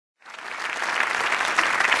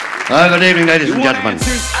Good evening, ladies and gentlemen.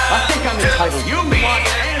 I think I'm entitled. You want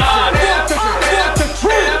answers? I want the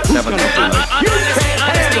truth. Never know. You can't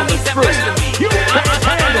handle the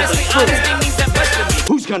truth.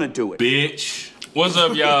 Who's gonna do it? Bitch. What's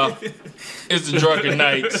up, y'all? It's the Drunken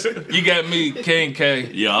Knights. You got me, King K.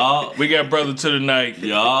 Y'all. We got Brother to the Night.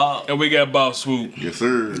 Y'all. And we got Boss Swoop. Yes,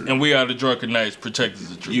 sir. And we are the Drunken Knights, protectors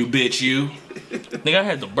of truth. You bitch, you. Nigga, I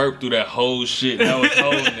had to burp through that whole shit. And I was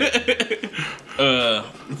holding it.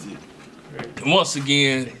 Once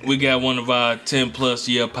again, we got one of our 10+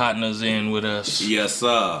 year partners in with us. Yes,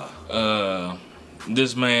 sir.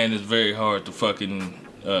 This man is very hard to fucking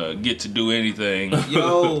get to do anything.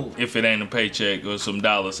 Yo. If it ain't a paycheck or some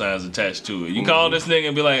dollar signs attached to it. You call this nigga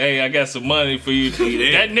and be like, hey, I got some money for you.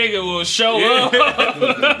 That nigga will show up.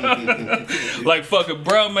 Like fucking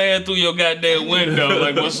bro man through your goddamn window.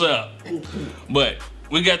 Like, what's up? But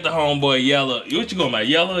we got the homeboy Yella. What you going by?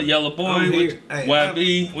 Yella boy?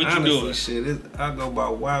 YB? What you doing? Shit, I go by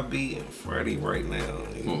YB and Freddie right now.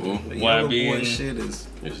 The YB boy and shit is...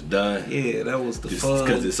 It's done. Yeah, that was the fun.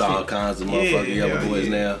 Because it's all kinds of motherfucking yellow boys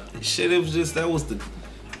now. Shit, it was just, that was the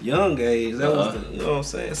young age. That was the, you know what I'm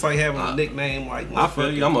saying? It's like having a nickname like... I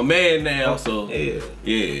feel you. I'm a man now, so... Yeah.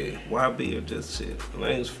 Yeah. YB or just shit. My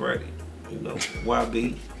name's Freddie. You know,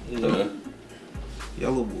 YB. You know.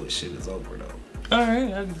 Yellow boy shit is over though.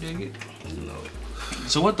 Alright, I can dig it. You know.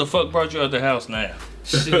 So what the fuck brought you out the house now?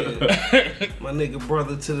 Shit. My nigga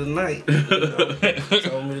Brother to the Night. You know,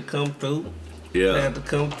 told me to come through. Yeah. I had to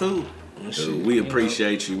come through. Shit, we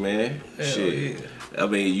appreciate you, man. Hell Shit. Yeah. I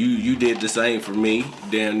mean, you did the same for me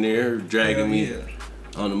down there, dragging me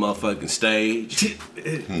on the motherfucking stage.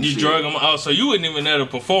 You drug him out, so you wasn't even there to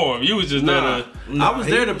perform. You was just there to... I was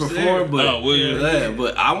there to perform, but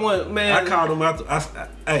but I want, man. I called him out.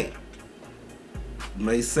 Hey,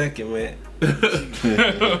 May 2nd, man.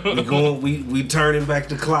 we turning back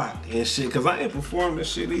the clock and shit, cause I ain't performed this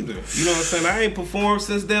shit either. You know what I'm saying? I ain't performed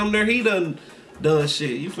since damn near he done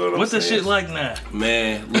shit. You feel what I'm saying? What's the shit like now?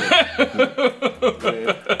 Man, look.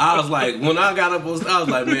 I was like, when I got up, I was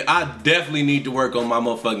like, man, I definitely need to work on my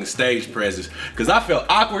motherfucking stage presence, cause I felt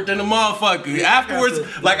awkward than the motherfucker. Afterwards,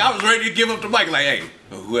 like I was ready to give up the mic, like, hey,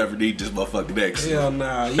 whoever needs this motherfucking next. Hell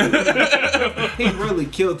nah. He really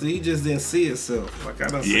killed it. He just didn't see himself. Like I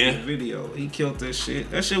done seen the video. He killed that shit.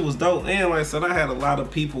 That shit was dope. And like I said, I had a lot of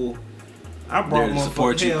people. I brought there to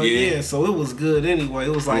support you. Hell yeah. So it was good anyway.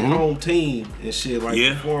 It was like home team and shit. Like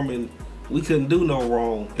performing. We couldn't do no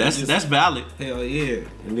wrong. That's valid. Hell yeah.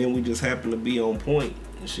 And then we just happened to be on point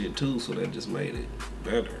and shit too. So that just made it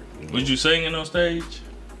better. You know? Was you singing on stage?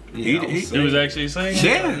 Yeah, he was actually singing?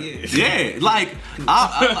 Yeah. Like,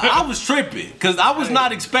 I was tripping. Because I was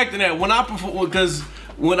not expecting that. When I perform, because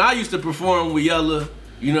when I used to perform with Yella,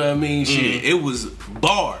 you know what I mean? Shit, it was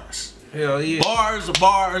bars. Hell yeah. Bars.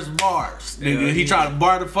 Nigga, he tried to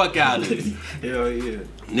bar the fuck out of it. Hell yeah.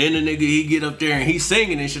 And then the nigga, he get up there and he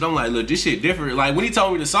singing and shit. I'm like, look, this shit different. Like, when he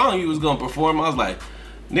told me the song he was going to perform, I was like,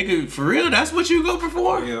 nigga, for real? That's what you go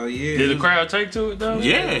perform? Hell yeah. Did the crowd take to it, though?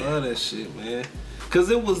 Yeah. I love that shit, man. Cause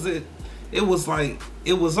it was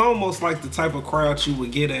almost like the type of crowd you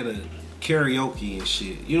would get at a karaoke and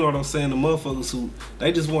shit. You know what I'm saying? The motherfuckers who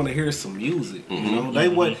they just want to hear some music. You know, they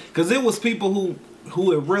wasn't, cause it was people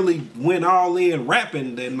who had really went all in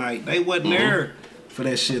rapping that night. They wasn't there for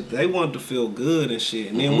that shit. They wanted to feel good and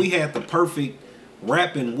shit. And then we had the perfect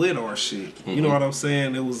rapping with our shit. You know what I'm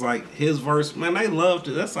saying? It was like his verse, man. They loved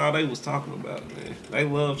it. That's all they was talking about, man. They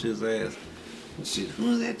loved his ass. Shit,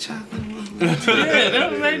 who's that chocolate motherfucker? Yeah,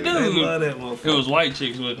 that's what they do. They love that motherfucker. It was white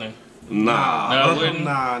chicks with him.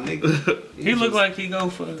 Nah, nigga. He looked like he go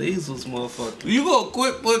for These was motherfuckers. You gonna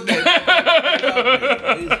quit putting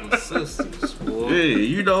that? These was sisters, boy. Yeah,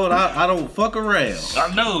 you know what? I don't fuck around.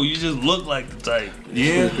 I know, you just look like the type.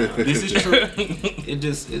 Yeah, this is true.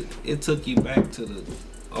 It took you back to the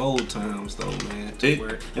old times though, man.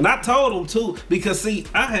 And I told him too, because see,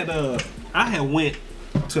 I had went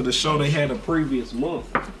to the show they had a previous month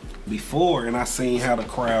before, and I seen how the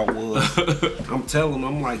crowd was. I'm telling them,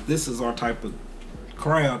 I'm like, this is our type of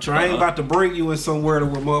crowd. I ain't about to bring you in somewhere to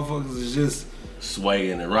where motherfuckers is just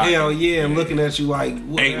swaying and rocking. Hell yeah, and looking at you like 8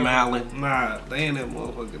 Miling. Nah, they ain't that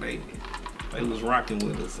motherfucker. They was rocking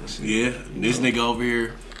with us and shit. Yeah, this nigga over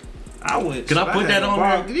here. I went. Can I put that on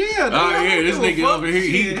there? Yeah. Oh yeah, this nigga over here.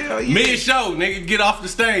 He yeah. mid-show, nigga, get off the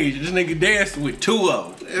stage. This nigga danced with 2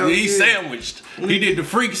 of them. He sandwiched. He did the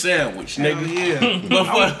freak sandwich, nigga.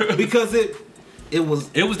 Yeah. Because it was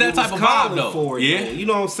that type of vibe though. Yeah. You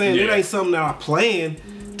know what I'm saying? It ain't something that I planned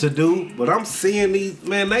to do, but I'm seeing these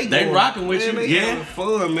man. They rocking with you, they yeah. having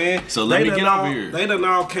fun, man. So let me get over here. They done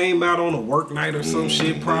all came out on a work night or some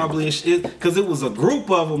shit, probably, and shit, because it was a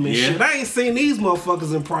group of them and shit. I ain't seen these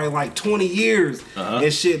motherfuckers in probably like 20 years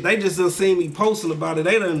and shit. They just done seen me posting about it.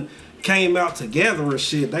 They done came out together and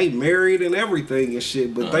shit. They married and everything and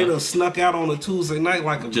shit, but they done snuck out on a Tuesday night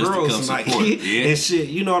like a just girls' night and shit.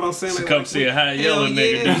 You know what I'm saying? To come see a high yelling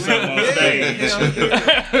nigga do something on stage.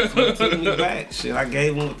 So took me back. Shit, I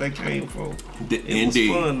gave them what they came for. It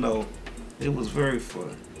was fun though. It was very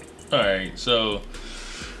fun. All right, so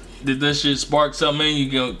did that shit spark something in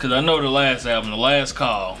you? Because I know the last album, The Last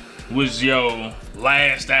Call, was your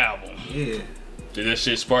last album. Yeah. Did that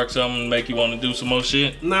shit spark something, make you want to do some more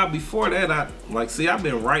shit? Nah, before that, I've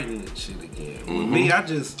been writing that shit again. With me,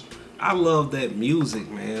 I love that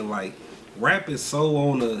music, man. Like, rap is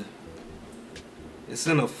so it's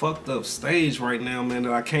in a fucked up stage right now, man,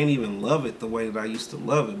 that I can't even love it the way that I used to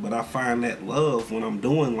love it. But I find that love when I'm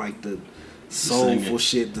doing, like, the soulful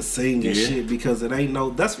shit, the singing shit, because it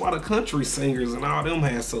ain't that's why the country singers and all them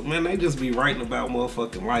have so, man, they just be writing about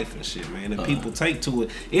motherfucking life and shit, man, and people take to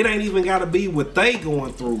it. It ain't even gotta be what they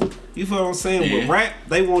going through. You feel what I'm saying? With rap,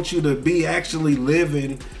 they want you to be actually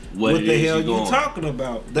living what the hell you talking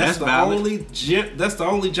about. That's the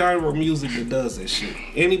only genre of music that does that shit.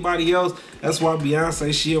 Anybody else, that's why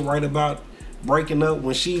Beyonce, she'll write about breaking up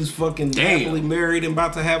when she's fucking happily married and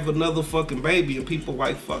about to have another fucking baby, and people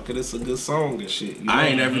like, fuck it, it's a good song and shit. You know? I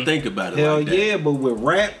ain't ever think about it hell like that. Yeah, but with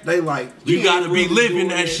rap, they like, you gotta be really living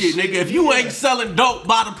that shit, nigga. If you ain't selling dope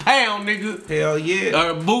by the pound, nigga. Hell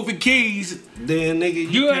yeah. Or moving keys, then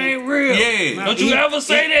nigga, you ain't real. Yeah. Don't you ever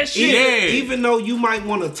say that shit. Even though you might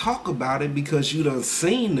want to talk about it because you done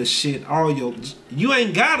seen the shit you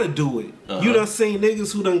ain't gotta do it. You done seen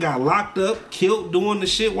niggas who done got locked up, killed doing the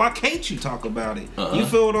shit. Why can't you talk about it? You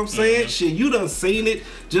feel what I'm saying? Shit, you done seen it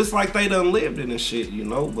just like they done lived in the shit, you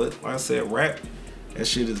know? But like I said, rap, that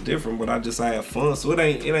shit is different, but I have fun. So it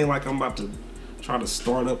ain't like I'm about to try to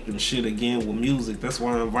start up and shit again with music. That's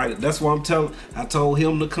why I invited. That's why I told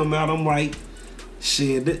him to come out. I'm like,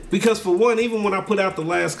 shit. Because for one, even when I put out the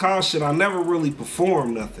Last Call shit, I never really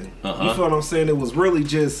performed nothing. You feel what I'm saying? It was really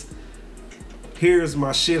just, here's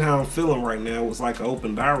my shit, how I'm feeling right now. It was like an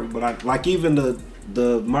open diary. But I like even the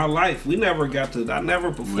my life, I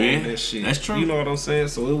never performed that shit. That's true. You know what I'm saying?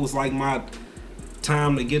 So it was like my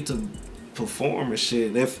time to get to perform and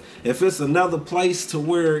shit. If it's another place to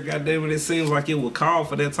where, goddamn it seems like it would call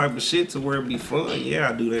for that type of shit to where it'd be fun, yeah,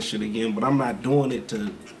 I do that shit again. But I'm not doing it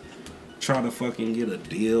to try to fucking get a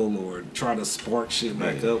deal or try to spark shit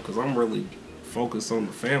back up, because I'm really focused on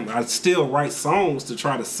the family. I still write songs to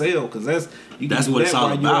try to sell, because that's do what that it's all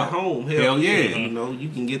while about. you're at home. Hell yeah. You know, you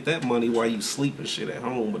can get that money while you sleep and shit at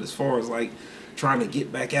home. But as far as like trying to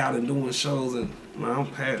get back out and doing shows, and I'm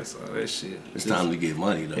past all that shit. It's time to get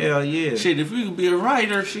money though. Hell yeah. Shit, if you could be a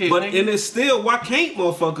writer, shit. But nigga. and it's still, why can't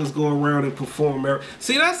motherfuckers go around and perform?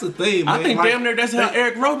 See, that's the thing, man. I think like, damn near that's how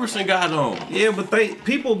Eric Roberson got on. Yeah, but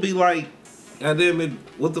people be like, goddamn it,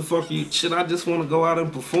 what the fuck shit, I just want to go out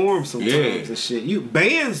and perform sometimes and shit.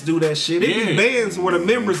 Bands do that shit. It be bands where the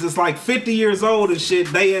members is like 50 years old and shit.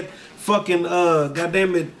 They at fucking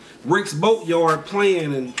goddamn it, Rick's Boatyard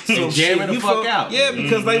playing and some jamming shit. the fuck out. Yeah,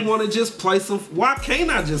 because they want to just play some. Why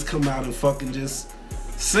can't I just come out and fucking just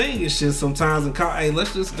sing and shit sometimes and call, hey,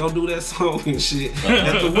 let's just go do that song and shit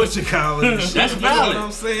at the whatchamacallit and shit. That's valid. You know what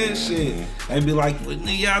I'm saying? Shit. They be like, well,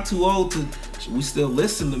 nigga, y'all too old to. We still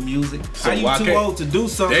listen to music. So how you too old to do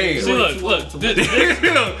something? Damn. See, look, this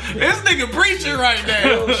nigga preaching right now.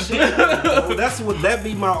 Oh, shit. Well, that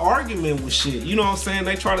be my argument with shit. You know what I'm saying?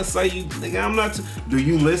 They try to say, you nigga, I'm not. Do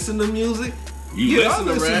you listen to music? You I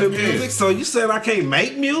listen to music. Yeah. So you said I can't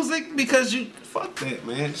make music because you fuck that,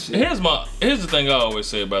 man. Shit. Here's the thing I always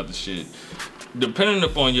say about the shit. Depending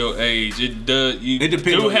upon your age, it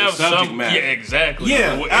depends on your subject matter. Yeah, exactly.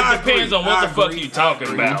 Yeah, it depends on what the fuck you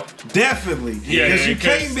talking about. Definitely. Yeah, because you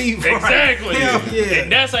can't be right. Exactly. Hell yeah.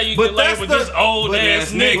 And that's how you get labeled this old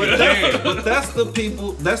ass nigga. But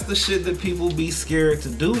that's the shit that people be scared to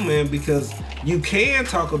do, man, because you can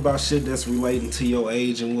talk about shit that's relating to your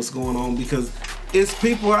age and what's going on, because it's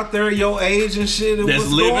people out there your age and shit and that's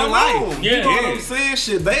what's living going life. on. Yeah. You know what I'm saying?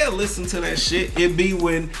 Shit, they'll listen to that shit. It be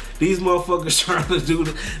when these motherfuckers trying to do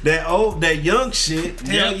that young shit.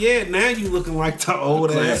 Hell yeah, now you looking like the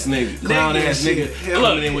old ass nigga. Clown ass nigga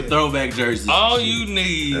coming in with throwback jerseys. All you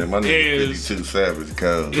need my nigga is 52 Savage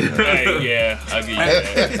Code. Hey, yeah, I'll give you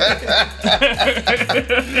that.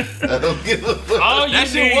 I don't give a fuck. All you that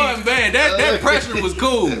shit need, wasn't bad. That pressure was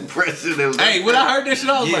cool. Pressure that was Hey, when I heard this shit,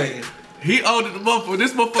 I was like, He owed it the motherfucker.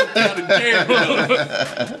 This motherfucker got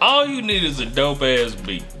a jam. All you need is a dope ass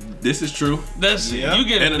beat. This is true. That's Yeah. it. You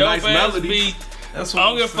get And a a dope nice ass melody. beat. That's I what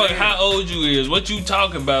don't I'm give a fuck saying. how old you is, what you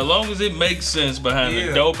talking about. As long as it makes sense behind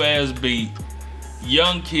Yeah. a dope ass beat,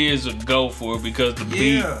 young kids will go for it because the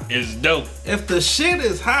Yeah. beat is dope. If the shit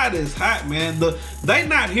is hot, it's hot, man. They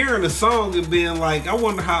not hearing the song and being like, I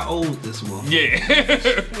wonder how old this motherfucker.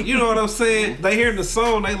 Yeah. You know what I'm saying? They hearing the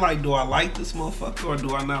song, they like, do I like this motherfucker or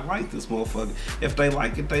do I not like this motherfucker? If they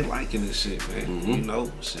like it, they liking this shit, man. You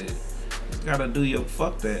know, shit. Gotta do your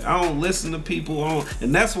fuck that. I don't listen to people on,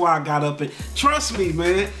 and that's why I got up and trust me,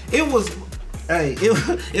 man. It was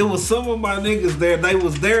some of my niggas there. They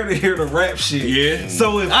was there to hear the rap shit. Yeah.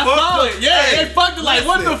 So it I fucked saw up. it. Yeah, Hey, it fucked it. Like,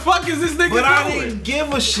 what listen. the fuck is this nigga But I doing? didn't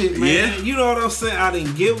give a shit, man. Yeah. You know what I'm saying? I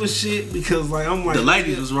didn't give a shit because, like, I'm like The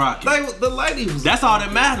ladies was rocking. The ladies was. That's all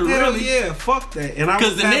that mattered, Hell really. yeah, fuck that. And I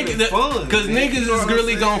Cause was the having nigga, fun. cause man. niggas You know is what I'm really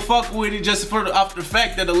saying? gonna fuck with it just off the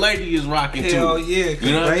fact that a lady is rocking Hell too. yeah,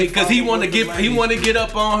 You know what I mean? Cause he fucking want to with the get ladies.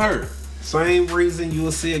 up on her. Same reason you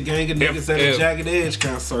will see a gang of niggas at a Jagged Edge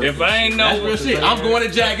concert. If I ain't That's know real shit. I'm going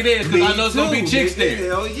to Jagged Edge because I know there's gonna be chicks there.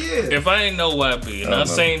 Hell yeah. if I ain't know YB and I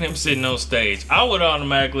seen him sitting on stage, I would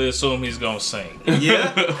automatically assume he's gonna sing. Yeah,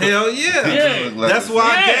 hell yeah. Yeah. That's why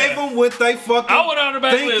I Yeah. gave them what they fucking I would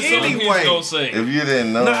automatically think assume anyway. he's gonna sing. If you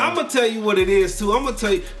didn't know, Now I'm gonna tell you what it is too. I'm gonna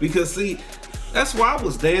tell you because see, that's why I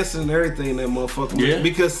was dancing and everything that motherfucker. Yeah.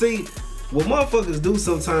 Because see, what motherfuckers do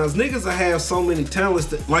sometimes, niggas will have so many talents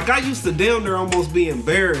that, like I used to down there almost be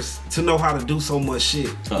embarrassed to know how to do so much shit.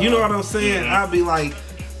 You know what I'm saying? I'd be like,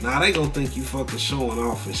 nah, they gonna think you fucking showing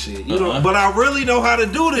off and shit. You know, but I really know how to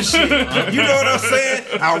do this shit. You know what I'm saying?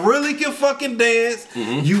 I really can fucking dance.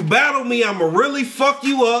 You battle me, I'ma really fuck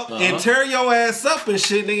you up and tear your ass up and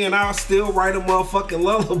shit, nigga, and I'll still write a motherfucking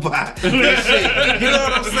lullaby. And shit. You know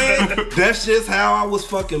what I'm saying? That's just how I was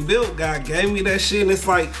fucking built. God gave me that shit, and it's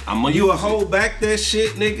like I'ma you will use it. hold back that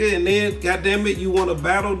shit, nigga, and then goddamn it, you want to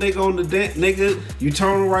battle, nigga, on the dance, nigga. You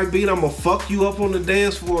turn the right beat, I'ma fuck you up on the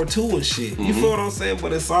dance floor too and shit. You feel what I'm saying?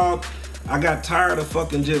 But it's all. I got tired of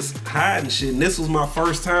fucking just hiding shit. And this was my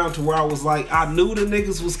first time to where I was like, I knew the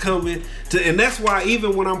niggas was coming to, and that's why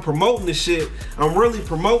even when I'm promoting this shit, I'm really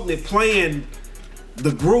promoting it playing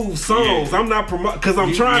the groove songs. Yeah. I'm not promoting because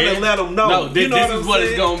I'm trying to let them know. No, you know this what is I'm what it's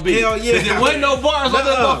saying? gonna be. Hell yeah. 'Cause there wasn't no bars on that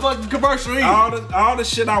Nuh-uh. motherfucking commercial either. All the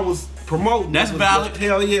shit I was promoting. That's was valid.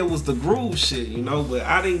 hell yeah, it was the groove shit, you know. But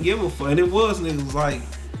I didn't give a fuck, and it was niggas like,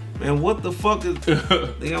 man, what the fuck is?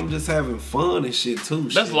 Think I'm just having fun and shit too.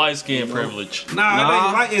 That's shit, light skin you know? privilege. Nah, it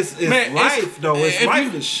ain't like it's Man, life though. It's if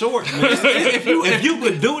life you- is short, man. if you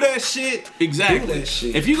could do that shit, Exactly. do that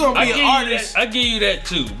shit. If you gonna I be give an you artist, that. I give you that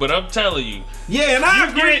too, but I'm telling you, yeah, and I You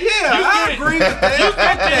agree. get- Yeah, you I get- agree with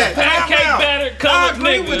that. pancake Time out. batter I colored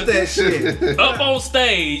agree nigga with that shit. up on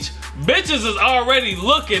stage, bitches is already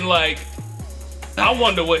looking like. I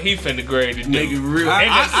wonder what he finna grade to do. nigga, real. I-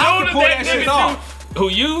 And I as soon can as pull that that shit nigga off. do, who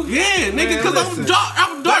you? Yeah, nigga, Man, because listen.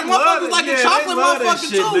 I'm dark They love motherfuckers it. like Yeah, a they chocolate love that motherfucker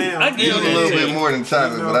shit too. now. I give He's you a that little too. bit more than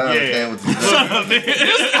chocolate, but I understand what you're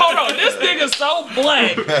saying. Hold on, this nigga's so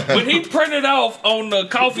black. When he printed off on the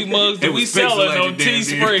coffee mugs that It we was selling pixelated, on damn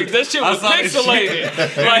Teespring, near. that shit I was saw that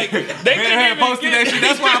pixelated. Like they Man, I couldn't had even posted get that shit.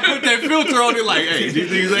 That's why I put that filter on it. Like, hey, these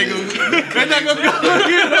niggas ain't gonna, they're not gonna go.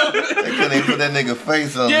 You know? They couldn't even put that nigga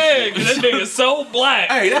face on. Yeah, 'cause that nigga's so black.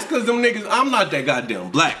 Hey, that's because them niggas. I'm not that goddamn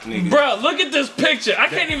black nigga. Bruh, look at this picture. I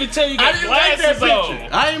can't even tell you I got didn't make that glasses picture.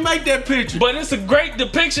 on. I didn't make that picture. But it's a great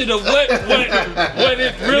depiction of what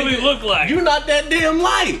it really looked like. You not that damn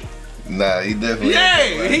light. Nah, he definitely. Yeah,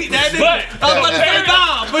 ain't he that nigga. But- I was about to say,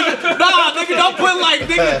 nah, nigga, don't put like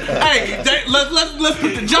nigga. Hey, let's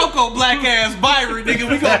put the joke on black ass Byron, nigga.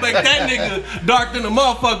 We gonna make that nigga dark than a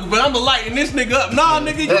motherfucker, but I'ma lighten this nigga up. Nah,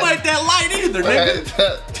 nigga, you ain't that light either,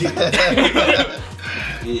 nigga.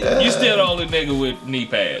 You still the only nigga with knee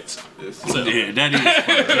pads. So, Yeah, that is.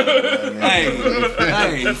 Hey,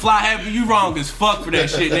 Fly Happy, you wrong as fuck for that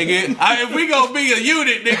shit, nigga. If we gonna be a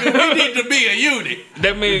unit, nigga, we need to be a unit.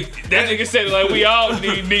 that means that nigga said it like we all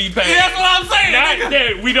need knee pads. Yeah, that's what I'm saying, Not nigga.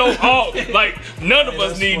 that we don't all like none of us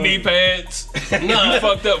that's need funny. knee pads. Nah. You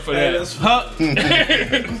fucked up for that. Huh?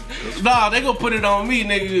 Nah, they gonna put it on me,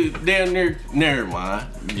 nigga. Damn near, never mind.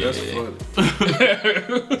 That's funny.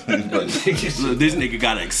 Look, this nigga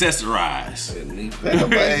gotta accessorize.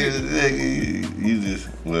 You just,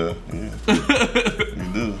 well, yeah. You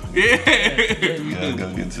do. Yeah. You gotta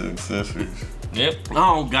go get to accessories. Yep. I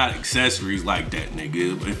don't got accessories like that,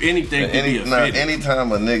 nigga. If anything,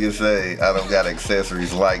 anytime a nigga say I don't got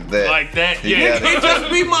accessories like that, he just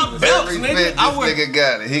be my belts, every nigga. fit this nigga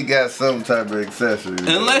got it. He got some type of accessories.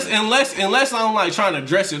 Unless I'm like trying to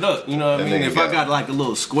dress it up, you know what I mean? If I got like a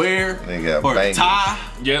little square or a tie,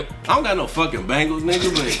 yep. I don't got no fucking bangles,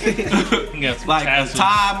 nigga, but like tassels. a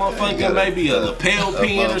tie, motherfucking maybe a lapel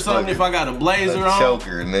pin or something. If I got a blazer on,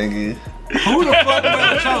 choker, nigga. Who the fuck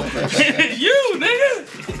wear a choker? You, nigga.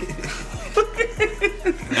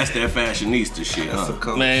 That's that fashionista shit,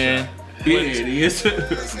 huh? Man. Yeah, it is.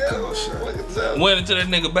 Went into that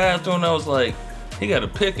nigga bathroom. I was like, he got a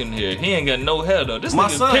pick in here. He ain't got no hair though. This My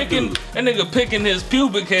nigga son picking. do. That nigga picking his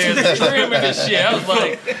pubic hairs and trimming his shit. I was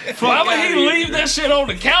like, why would he leave that shit on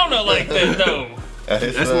the counter like that though?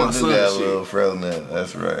 That's my son. Got a little fro now.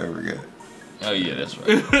 That's right. We got. Oh yeah, that's right.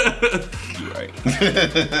 You right.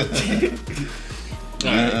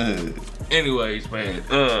 Alright. Anyways, man.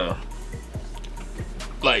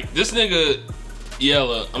 Like this nigga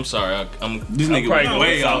Yella. I'm sorry. I'm nigga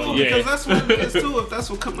way off. Yeah, because that's what it is too. If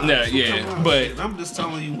that's what come out. Nah, yeah, but I'm just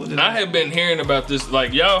telling you what it is. I have been hearing about this.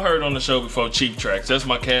 Like y'all heard on the show before, Cheap Tracks. That's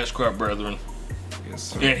my Cash Crop brethren. Yes,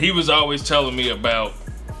 sir. And he was always telling me about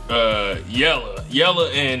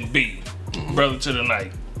Yella and B, Brother to the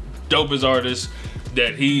Night, dopest artist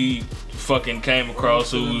that he fucking came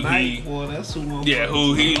across. Who he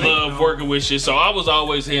loved working with shit. So I was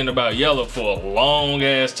always hearing about Yella for a long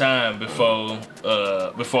ass time before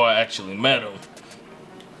I actually met him.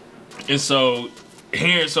 And so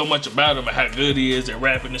hearing so much about him and how good he is at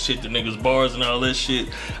rapping and shit, the niggas bars and all that shit,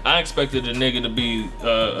 I expected the nigga to be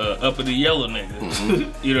uppity Yella nigga.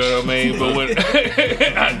 Mm-hmm. You know what I mean? But when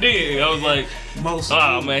I did, I was like,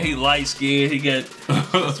 oh man, he light skinned. He done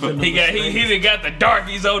got the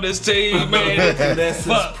darkies on his team, man. That's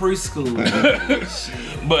his preschool.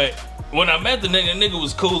 But when I met the nigga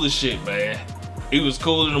was cool as shit, man. He was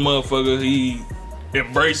cool in the motherfucker. He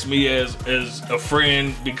embraced me as a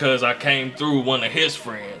friend because I came through one of his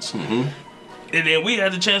friends. Mm-hmm. And then we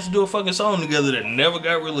had the chance to do a fucking song together that never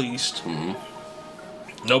got released. Mm-hmm.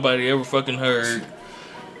 Nobody ever fucking heard.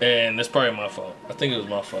 And that's probably my fault. I think it was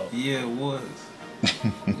my fault. Yeah, it was.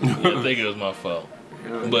 I think it was my fault.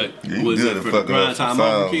 But was it for the grind time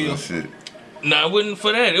overkill? Nah, it wasn't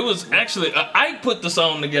for that. It was actually Ike put the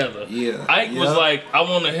song together. Yeah, Ike was like, I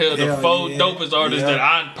want to hear the four dopest artists that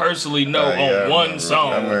I personally know on one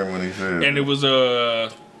song. I remember when he said. And it was I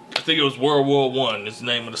think it was World War I. Is the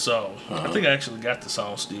name of the song. I think I actually got the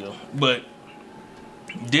song still, but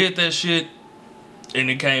did that shit, and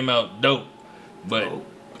it came out dope, but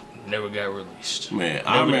never got released. Man,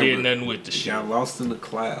 I never did nothing with the shit. Got lost in the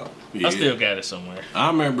cloud. Yeah. I still got it somewhere.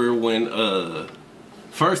 I remember when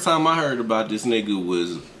first time I heard about this nigga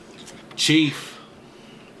was Chief.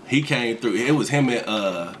 He came through. It was him and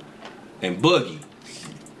Boogie.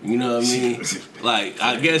 You know what I mean? Like,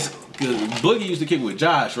 I guess because Boogie used to kick with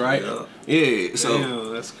Josh, right? Yeah. So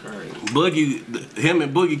damn, that's crazy. Him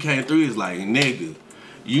and Boogie came through. He's like, nigga,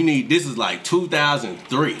 you need. This is like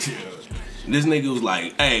 2003. This nigga was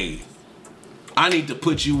like, hey, I need to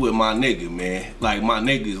put you with my nigga, man. Like, my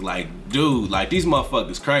nigga's like, dude, like, these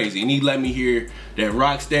motherfuckers crazy. And he let me hear that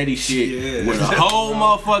rock steady shit with a whole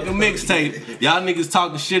motherfucking mixtape. Y'all niggas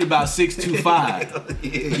talking shit about 625.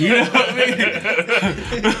 You know what I mean?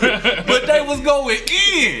 But they was going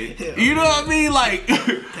in. You know what I mean? Like,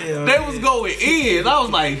 they was going in. I was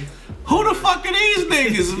like, who the fuck are these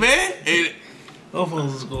niggas, man? And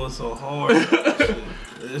motherfuckers was going so hard.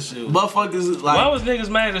 That shit was, motherfuckers like, why was niggas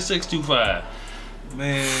mad at 625?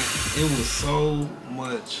 man, it was so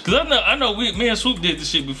much. Cause I know me and Swoop did this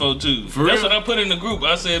shit before too. That's what I put in the group.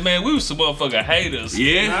 I said, man, we was some motherfucking haters.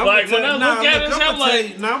 Yeah. Now, like when I look at it, I'm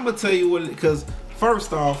like, I'm gonna tell you what. Because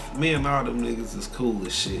first off, me and all them niggas is cool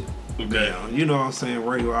as shit. Okay. Now, you know what I'm saying?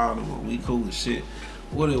 Radio album, we cool as shit.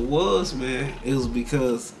 What it was, man, it was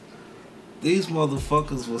because these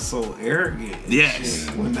motherfuckers were so arrogant. Yes.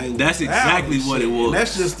 When they that's exactly what it was. And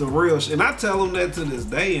that's just the real shit. And I tell them that to this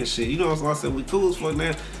day and shit. You know, so I said, we cool as fuck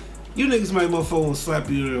now. You niggas make motherfuckers slap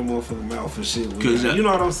you in the motherfucking mouth and shit. You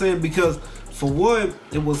know what I'm saying? Because for one,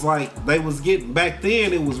 it was like they was getting, back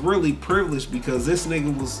then it was really privileged because this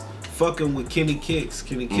nigga was fucking with Kenny Kicks.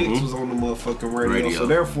 Kenny Kicks was on the motherfucking radio. So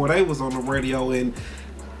therefore they was on the radio, and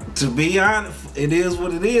to be honest, it is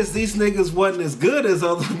what it is. These niggas wasn't as good as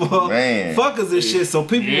other motherfuckers and shit. So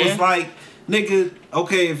people was like, nigga,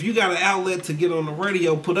 okay, if you got an outlet to get on the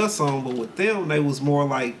radio, put us on. But with them, they was more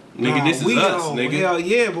like, nigga, this is us, nigga. Hell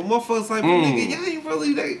yeah, but motherfuckers like, nigga, y'all ain't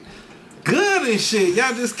really that. good and shit.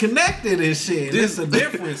 Y'all just connected and shit. It's a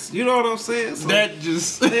difference. You know what I'm saying? So, that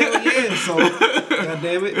just hell yeah. So,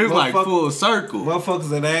 goddamn it. It's like full circle. Motherfuckers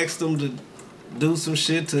that asked them to do some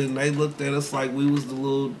shit and they looked at us like we was the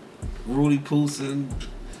little Rudy Poos, and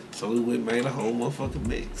so we went and made a whole motherfucking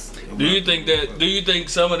mix. Do you think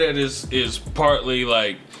some of that is partly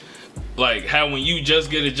like how when you just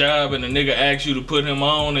get a job and a nigga asks you to put him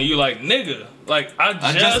on and you like, nigga, like I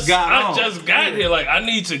just got here, like I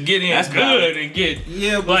need to get in That's good valid. And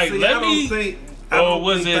get but see, let me. Or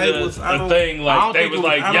was it a thing like they was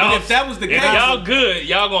like, y'all? If that was the case, y'all good,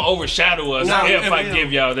 y'all gonna overshadow us if I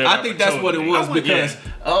give y'all that. I think that's what it was because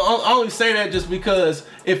I only say that just because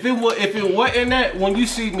if it wasn't that, when you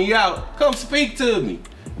see me out, come speak to me.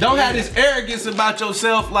 Don't have this arrogance about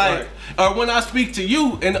yourself, like, or when I speak to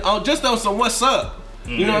you and just on some what's up.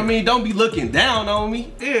 You know what I mean? Don't be looking down on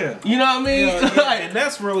me. Yeah. You know what I mean? Like, and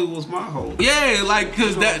that's really was my whole. Yeah, like,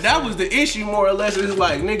 cause that was the issue more or less. It's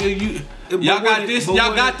like, nigga, y'all got this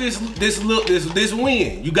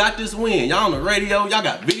win. You got this win. Y'all on the radio. Y'all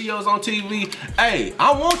got videos on TV. Hey,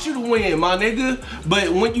 I want you to win, my nigga. But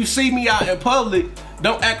when you see me out in public,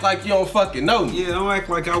 don't act like you don't fucking know me. Yeah, don't act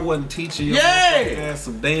like I wasn't teaching you. Had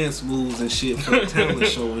some dance moves and shit for the talent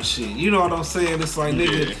show and shit. You know what I'm saying? It's like,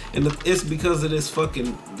 nigga, and it's because of this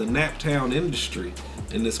fucking the Naptown industry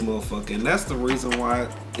in this motherfucker, and that's the reason why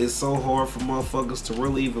it's so hard for motherfuckers to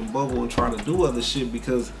really even bubble and try to do other shit,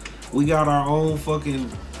 because we got our own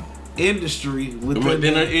fucking industry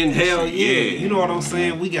within our industry. Hell yeah. You know what I'm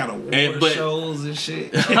saying? We got award shows and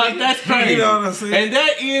shit. That's crazy. You know what I'm saying? And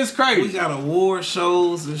that is crazy. We got award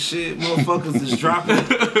shows and shit. Motherfuckers is dropping.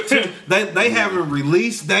 They having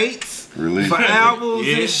release dates for albums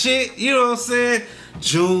and shit. You know what I'm saying?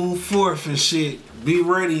 June 4th and shit. Be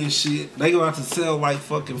ready and shit. They go out to sell like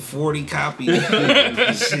fucking 40 copies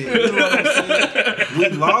and shit. You know what I'm saying? We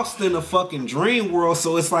lost in a fucking dream world,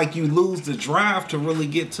 so it's like you lose the drive to really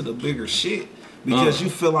get to the bigger shit. Because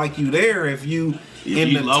you feel like you there if you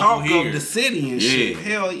in the talk here. Of the city and shit.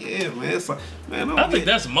 Hell yeah, man. It's like, man, I think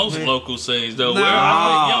that's most local scenes though.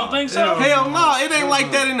 Nah, you don't think so? Hell no, it ain't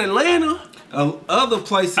like that in Atlanta. Other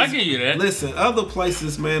places, I give you that. Listen, other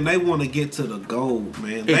places, man, they want to get to the gold,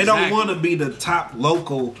 man. Exactly. They don't want to be the top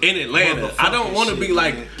local in Atlanta. I don't want to be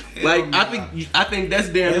like, I think that's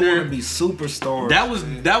damn near. They want to be superstars. That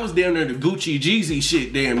was damn near the Gucci Jeezy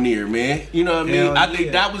shit, damn near, man. You know what I mean? I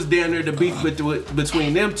think that was damn near the beef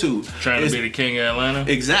between them two. Trying to be the king of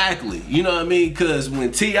Atlanta. Exactly. You know what I mean? Because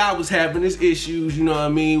when T.I. was having his issues, you know what I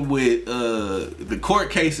mean, with the court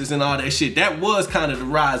cases and all that shit, that was kind of the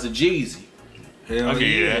rise of Jeezy. Hell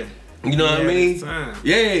yeah. You know what I mean?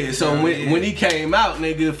 Yeah. So when he came out,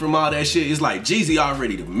 nigga, from all that shit, it's like Jeezy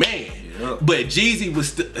already the man. Yep. But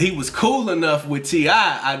Jeezy was cool enough with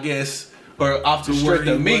T.I., I guess, or off the strength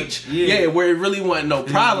of Meech. Where it really wasn't no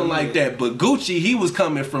problem like that. But Gucci, he was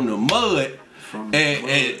coming from the mud, and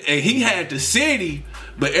he had the city,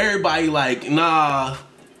 but everybody like, nah.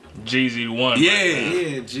 Jeezy the one. Yeah.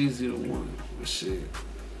 Yeah, Jeezy the one. Shit.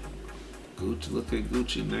 Gucci, look at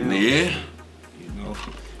Gucci now. Yeah. You know,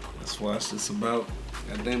 that's why it's just about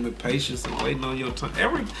goddamn it, patience and waiting on your time.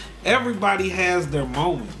 Everybody has their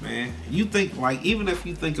moment, man. You think, like, even if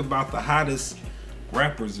you think about the hottest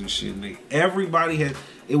rappers and shit, nigga, everybody had.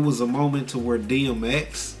 It was a moment to where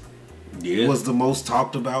DMX was the most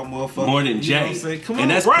talked about motherfucker. More than Jay. You know what I'm saying? Come on,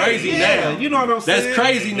 and that's crazy now. You know what I'm saying? That's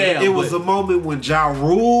crazy now. It was a moment when Ja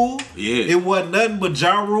Rule. Yeah. It wasn't nothing but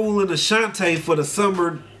Ja Rule and Ashanti for the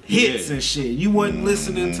summer hits and shit. You wasn't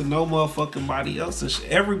listening to no motherfucking body else and shit.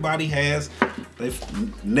 Everybody has.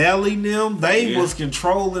 Nelly them, they was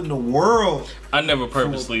controlling the world. I never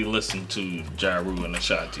purposely listened to Ja Rule and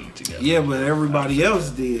Ashanti together. Yeah, but everybody else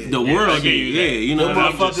did. The world did. You know, the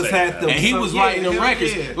motherfuckers had them. And he was writing them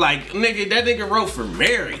records. Like, nigga, that nigga wrote for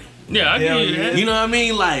Mary. Yeah, I get you that. You know what I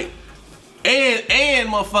mean? Like, and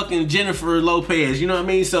motherfucking Jennifer Lopez. You know what I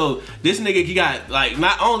mean? So this nigga, he got, like,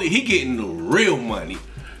 not only he getting the real money,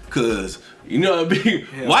 cause you know what I mean.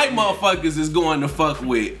 White motherfuckers is going to fuck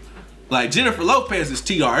with. Like, Jennifer Lopez is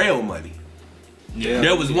TRL money. Yeah,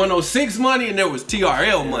 there was 106 money and there was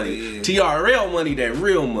TRL money. Yeah. TRL money, that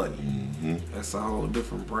real money. Mm-hmm. That's a whole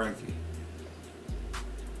different bracket.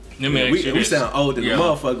 We sound old than the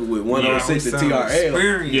motherfucker with 106 and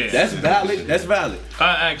TRL. Yeah. That's valid. That's valid.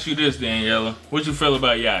 I ask you this then, Yella. What you feel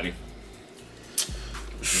about Yachty?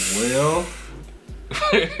 Well,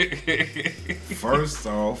 first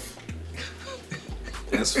off,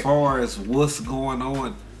 as far as what's going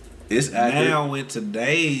on, it's now in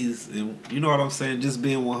today's, and you know what I'm saying, just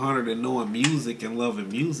being 100 and knowing music and loving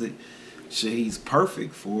music, shit, he's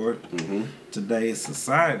perfect for it. Today's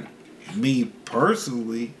society. Me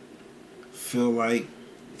personally, feel like,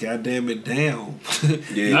 goddamn it, down. Yeah,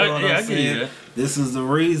 You know what I'm I get saying? that. This is the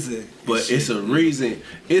reason. but it's a reason.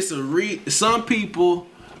 Some people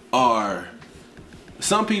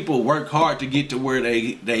work hard to get to where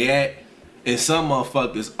they at, and some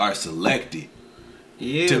motherfuckers are selected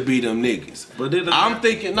to be them niggas. But I'm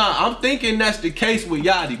thinking that's the case with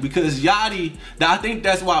Yachty, because Yachty, I think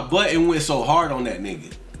that's why Button went so hard on that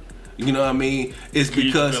nigga. You know what I mean? It's You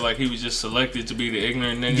because feel like he was just selected to be the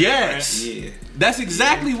ignorant nigga. yes, Yeah. that's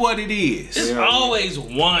exactly what it is. It's always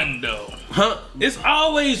one though. Huh? It's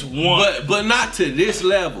always one. But not to this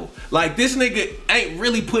level. Like, this nigga ain't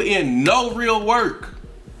really put in no real work.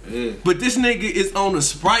 Yeah. But this nigga is on a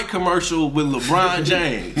Sprite commercial with LeBron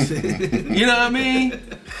James. You know what I mean? And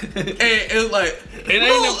it's like, It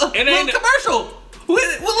ain't little a- commercial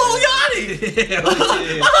with Lil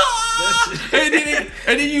Yachty.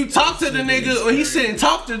 And then you talk to the nigga, or he's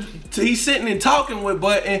sitting and talking with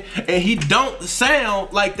Button, and he don't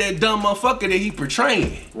sound like that dumb motherfucker that he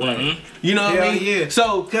portraying. Right. You know what I mean? Yeah.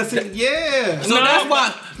 So, Cause that's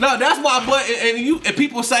why Button, and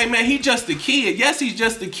people say, man, he just a kid. Yes, he's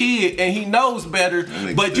just a kid, and he knows better.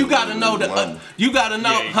 But you gotta know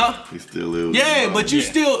huh? He still lives. Yeah, but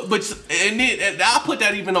and I put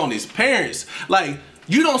that even on his parents. Like,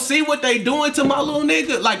 you don't see what they doing to my little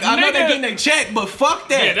nigga. Like, I know they getting their check, but fuck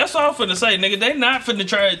that. Yeah, that's all I'm finna say, nigga. They not finna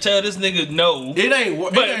try to tell this nigga no. It ain't.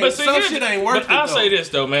 But see, some shit ain't worth it. But I'll say this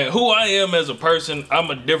though, man. Who I am as a person, I'm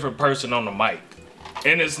a different person on the mic,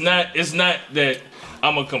 and it's not that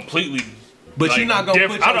I'm a completely. But you're not gonna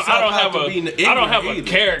put yourself out to being ignorant. I don't have a either.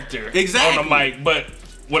 character Exactly. on the mic, but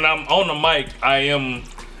when I'm on the mic,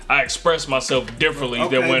 I express myself differently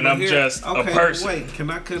than when I'm just a person. Wait, can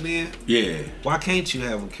I cut in? Yeah. Why can't you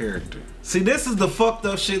have a character? See, this is the fucked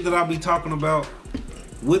up shit that I be talking about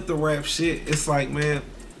with the rap shit. It's like, man,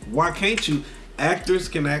 why can't you? Actors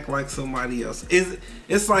can act like somebody else.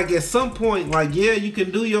 It's like at some point, like, yeah, you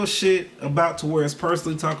can do your shit about to where it's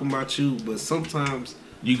personally talking about you, but sometimes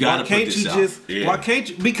You gotta put this out. Why can't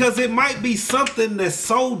you? Because it might be something that's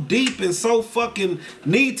so deep and so fucking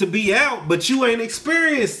need to be out, but you ain't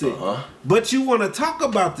experienced it. But you want to talk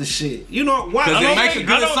about the shit. You know why? Because it makes a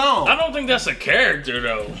good song. I don't think that's a character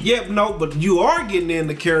though. Yeah, no, but you are getting in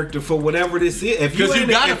the character for whatever this is. If you Because you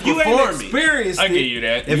ain't, gotta if you perform ain't it. experienced I it, give you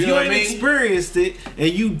that. If You you know what ain't I mean? experienced it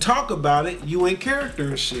and you talk about it, you ain't character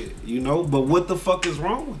and shit. You know, but what the fuck is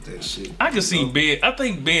wrong with that shit? I can see I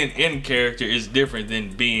think being in character is different than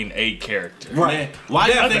being a character. Right? Man, why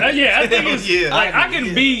you think? I think it's Yeah. like I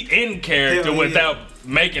can be in character Hell yeah. without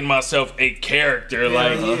making myself a character.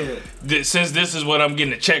 Like yeah. since this is what I'm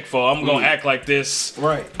getting a check for, I'm gonna act like this.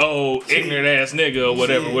 Right. Oh, ignorant ass nigga or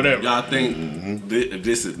whatever, Yeah. whatever. Y'all think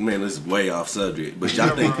this is way off subject, but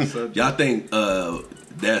y'all think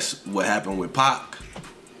that's what happened with Pac?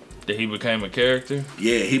 That he became a character.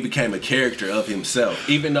 Yeah, he became a character of himself,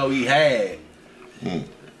 even though he had.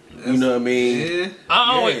 You know what I mean? Yeah.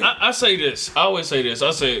 I say this. I always say this.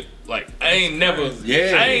 I say like I ain't never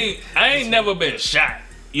never been shot.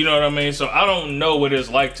 You know what I mean? So I don't know what it's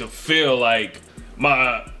like to feel like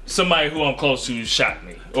somebody who I'm close to shot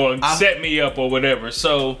me or set me up or whatever.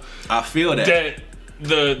 So I feel that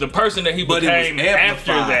the person that he But it was became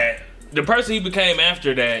after amplified. that, the person he became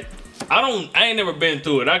after that, I ain't never been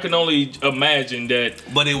through it. I can only imagine that.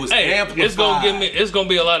 But it was Hey, amplified. it's gonna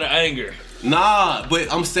be a lot of anger. Nah,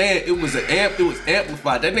 but I'm saying it was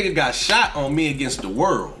amplified. That nigga got shot on Me Against the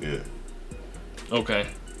World. Yeah. Okay.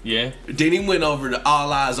 Yeah. Then he went over to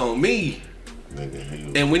All Eyes on Me.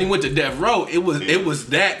 Nigga, And when he went to Death Row, it was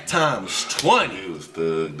that times 20. he was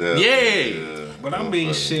thugged out. Yeah. But I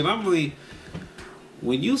mean, shit,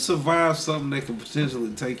 when you survive something that could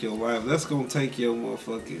potentially take your life, that's gonna take your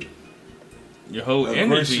motherfucking Your whole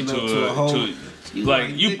energy aggression to up to a whole.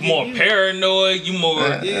 you more paranoid. You more.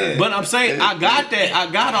 Yeah. But I'm saying I got that.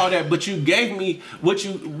 I got all that. But you gave me what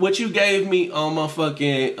you gave me on my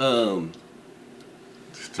fucking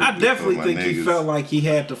I definitely think he felt like he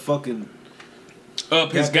had to fucking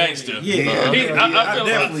up his gangster. Yeah, I feel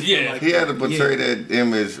definitely feel yeah. like He had to portray that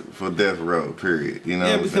image for Death Row, period. You know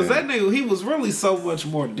yeah, what I'm because saying? that nigga, he was really so much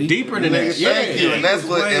more Deeper than that. Nigga, thank you. Yeah. And that's He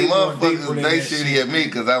was what, and way more deeper motherfuckers, than they that shitty shit. at me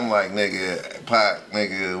because I'm like, nigga, Pac,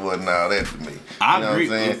 nigga, wasn't all that to me. I You know agree.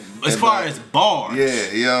 what I'm saying? As And far like, as bars.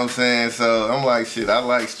 yeah, you know what I'm saying? So I'm like, shit, I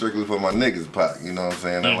like Strictly for my niggas Pac, you know what I'm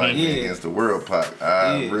saying? I like Me Yeah. Against the World Pac.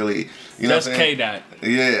 I Yeah. really, you know That's what I'm saying? K-Dot.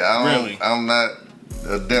 Yeah, Really? I'm not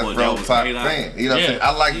a Death Well, that Row was Pac K-Dot. fan. You know what I'm Yeah. saying?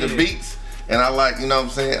 I like the Yeah. beats. And I like, you know what I'm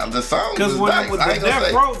saying? The songs Because is when nice. with I the ain't gonna Death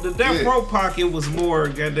say. Row, the Death Yeah. Row pocket was more,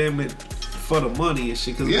 goddamn it, for the money and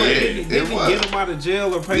shit. Cause it didn't he get him out of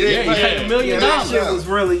jail or pay? Yeah, he paid $1 million. That shit was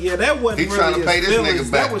really that wasn't he really trying to pay his this feelings.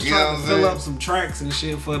 nigga back. That was You know trying what to I'm fill saying? up some tracks and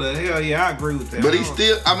shit for the hell yeah. I agree with that. But he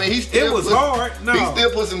still it was hard. No, he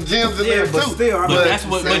still put some gems in there but too. still, But that's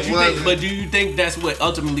what. But do you think that's what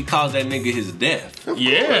ultimately caused that nigga his death?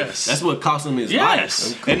 Yes. That's what cost him his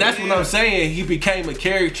life. And that's what I'm saying. He became a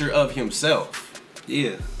caricature of himself.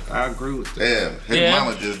 Yeah, I agree with that. Damn, his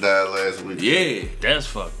mama just died last week. Yeah, that's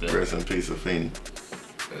fucked up. Rest in peace, Afeni.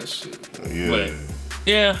 That shit. Yeah. But,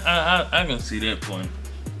 yeah, I can see that point.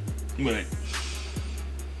 But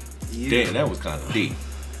damn, that was kind of deep.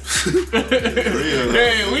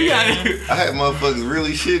 Damn, we got it. I had motherfuckers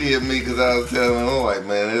really shitty at me because I was telling them, I'm like,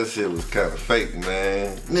 man, that shit was kind of fake,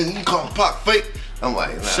 man. Nigga, you call Pac fake? I'm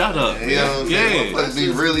like, nah. Shut up, man. You know what I'm saying? Motherfuckers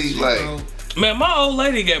be really like. man, my old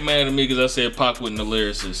lady got mad at me because I said Pac wasn't a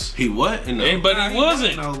lyricist. He what? But he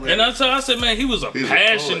wasn't. And I said, man, he was a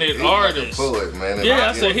passionate artist. Poet, man. Yeah,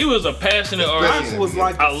 I said he was a passionate artist. Was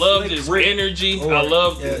like I loved his energy. I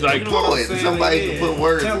loved like poet. Somebody can put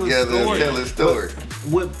words together and tell his story.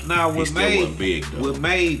 What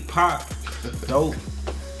made Pac dope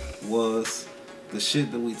was the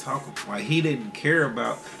shit that we talk about. Like he didn't care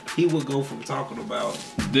about. He would go from talking about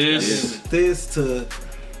this to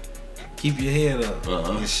keep your head up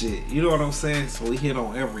and shit. You know what I'm saying? So he hit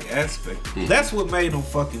on every aspect. That's what made him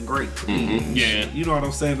fucking great to me. Yeah. You know what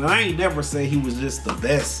I'm saying? And I ain't never say he was just the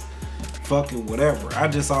best fucking whatever. I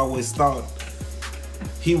just always thought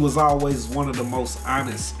he was always one of the most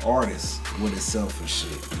honest artists with himself and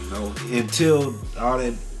shit, you know? Until all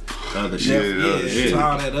that other shit.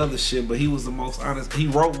 all that other shit, but he was the most honest. He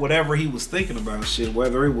wrote whatever he was thinking about shit,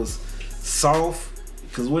 whether it was soft.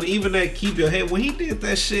 Cause when even that keep your head, when he did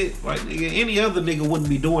that shit, like nigga, any other nigga wouldn't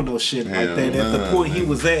be doing no shit like that. At the point he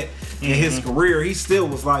was at in his career, he still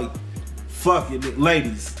was like, "Fuck it,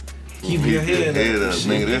 ladies, keep your head up."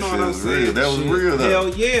 Nigga, that shit was real. That was real though. Hell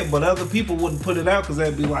yeah, but other people wouldn't put it out because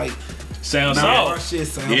that'd be like, sound our soft. shit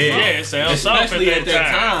sound Yeah, sound soft especially at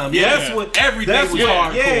that time. Yeah, that's what everything was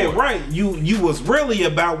hardcore. Yeah, right. You was really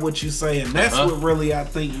about what you say, and that's what really I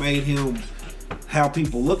think made him. How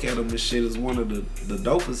people look at him and shit is one of the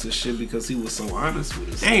dopest and shit because he was so honest with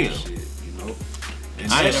his shit, you know.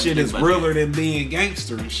 And that shit is realer than being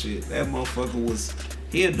gangster and shit. That motherfucker was,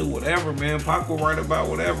 he'll do whatever, man. Pac will write about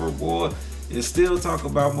whatever, boy, and still talk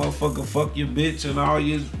about motherfucker fuck your bitch and all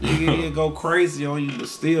your nigga, he'll go crazy on you, but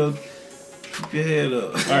still keep your head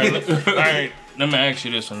up. All right. Let me ask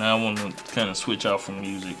you this one. Now I want to kind of switch off from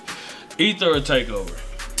music. Ether or Takeover?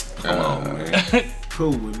 Come on, man.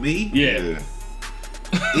 Cool with me? Yeah.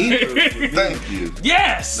 Thank you.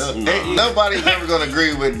 Yes. Nobody's ever gonna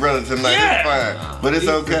agree with brother tonight. It's fine, but it's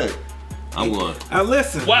okay. I'm going.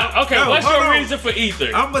 Listen. Wow. Okay. What's your reason for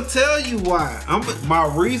Ether? I'm gonna tell you why.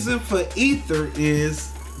 My reason for Ether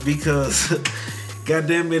is because,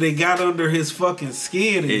 goddamn it, it got under his fucking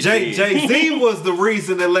skin, and Jay-Z was the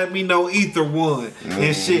reason that let me know Ether won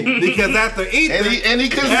and shit. Because after Ether, and he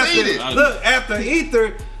conceded. After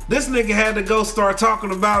Ether. This nigga had to go start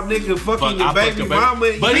talking about nigga fucking your baby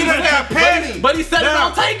mama. But he done got petty. But he said it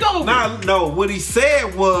on Takeover. No, what he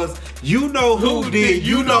said was, you know who did,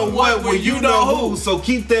 you know what, when you know who. So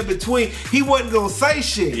keep that between. He wasn't gonna say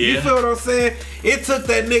shit. Yeah. You feel what I'm saying? It took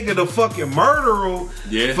that nigga to fucking murder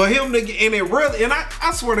him for him to get, and it really, and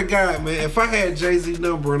I swear to God, man, if I had Jay-Z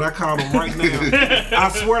number and I called him right now, I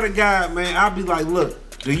swear to God, man, I'd be like, look,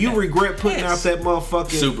 do you regret putting out that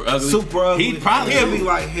motherfucking super ugly? He'll be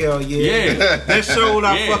like, hell yeah. That showed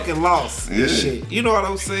I fucking lost. Shit. You know what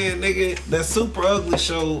I'm saying, nigga? That super ugly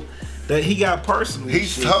show that he got personal. He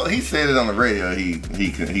said it on the radio.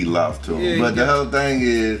 He lost to him. But the whole thing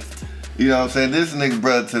is, you know what I'm saying? This nigga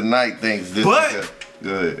brother tonight thinks this. Is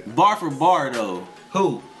good. Bar for bar though.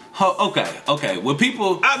 Who? Okay. When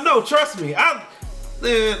people, no, trust me.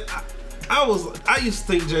 I used to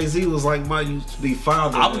think Jay-Z was like my used to be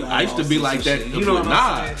father. I used to be like that. You know what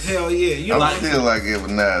I'm saying? Hell yeah. You know I feel like it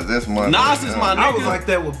with Nas. That's my Nas is my nigga. I was like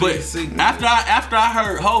that with But BC. after I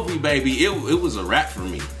heard Hovey Baby, it was a rap for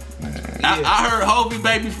me. I heard Hovey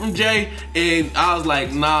Baby from Jay, and I was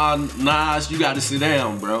like, nah, Nas, you got to sit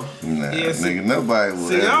down, bro. Nigga, nobody will.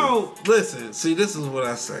 See, listen. See, this is what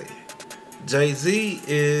I say. Jay-Z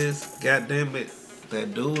is, goddamn it,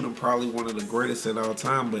 that dude and probably one of the greatest at all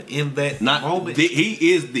time. But in that moment,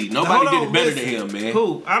 he is nobody did it better than him, man.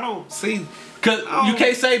 Who? I don't see. Cause you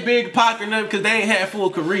can't say Big Pac or nothing because they ain't had full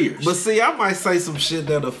careers. But see, I might say some shit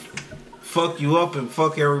that'll fuck you up and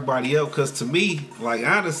fuck everybody else. Cause to me, like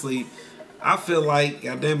honestly, I feel like,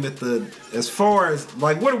 goddamn it, as far as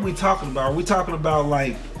like, what are we talking about? Are we talking about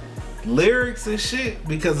like lyrics and shit,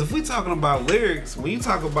 because if we talking about lyrics, when you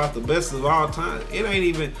talk about the best of all time, it ain't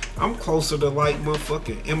even. I'm closer to like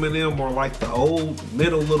motherfucking Eminem or like the old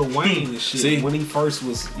middle Lil Wayne and shit. See? When he first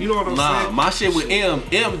was, you know what I'm saying? My shit with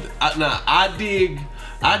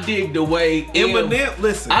I dig the way Eminem.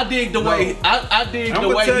 Listen, I dig the way I dig the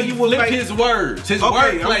way he flipped his words. His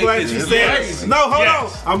wordplay. I'm glad you said it. No, hold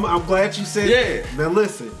on. I'm glad you said it. Now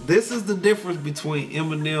listen, this is the difference between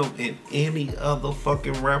Eminem and any other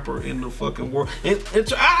fucking rapper in the fucking world. And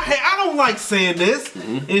I don't like saying this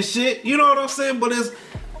and shit. You know what I'm saying? But it's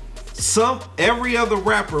every other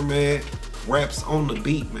rapper, man, raps on the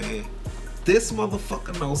beat, man. This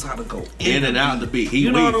motherfucker knows how to go in and out the beat.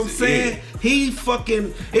 You know what I'm saying? Yeah. He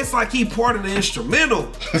fucking, it's like he part of the instrumental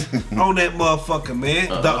on that motherfucker, man.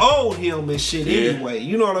 The old him and shit anyway.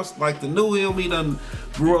 You know what I'm saying? Like the new him, he done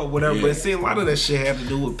grew up, whatever. But see, a lot of that shit had to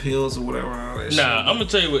do with pills or whatever. All that shit. I'm gonna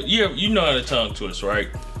tell you what. You know how to tongue twist, right?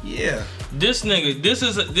 Yeah. This nigga, this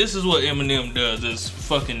is what Eminem does. It's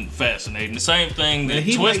fucking fascinating. The same thing that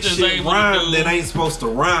Twist is able to do. That ain't supposed to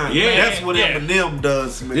rhyme. Yeah, that's what Eminem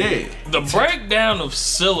does, man. Yeah. The breakdown of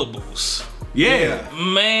syllables. Yeah.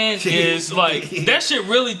 Man, is like that shit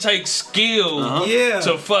really takes skill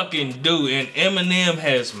to fucking do, and Eminem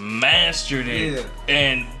has mastered it. Yeah.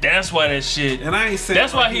 And that's why that shit. And I ain't saying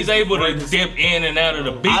that's why he's able to dip in and out of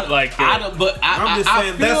the beat like that. I'm just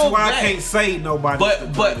saying that's why I can't say nobody.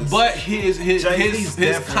 But his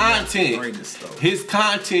content, his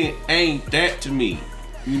content ain't that to me.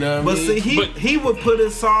 You know what I mean? See, he would put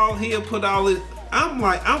his all. He'll put all his.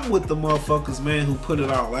 I'm with the motherfuckers, man, who put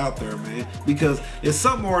it all out there, man. Because it's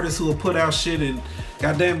some artists who will put out shit and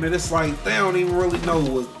goddamn it, it's like they don't even really know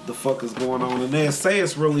what the fuck is going on. And they say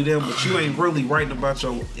it's really them, but you ain't really writing about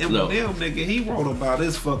your Eminem, nigga. He wrote about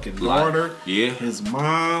his fucking daughter, his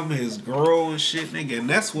mom, his girl and shit, nigga. And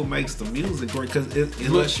that's what makes the music great, because it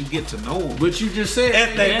lets you get to know him. But you just said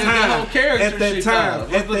at that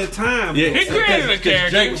time, yeah, he created a character.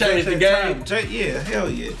 Jay changed the game. Hell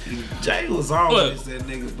yeah. Jay was always that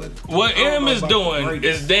nigga, but what M is doing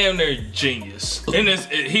is damn near genius. And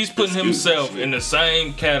he's putting himself in the same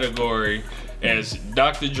category as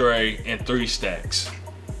Dr. Dre and 3 Stacks.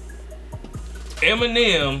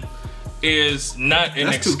 Eminem is not in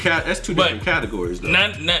that's two different categories though.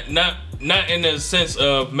 Not in the sense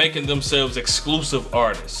of making themselves exclusive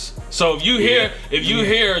artists. So if you hear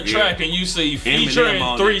a track and you see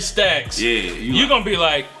featuring 3 Stacks, you're gonna be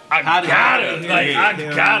like, I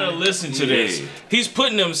gotta listen to this. He's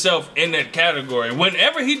putting himself in that category.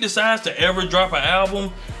 Whenever he decides to ever drop an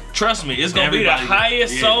album, trust me, it's gonna be the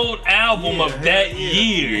highest sold album of that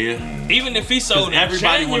year. Even if he sold in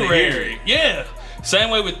January. Same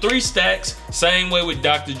way with 3 Stacks, same way with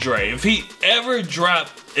Dr. Dre. If he ever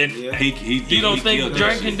dropped and you don't think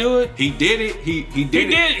Dre can do it? He did it. He did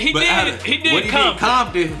it.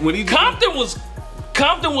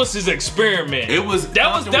 Compton was his experiment. That was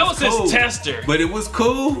cool. His tester. But it was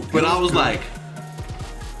cool. But I was like,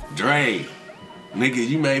 Dre, nigga,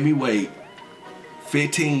 you made me wait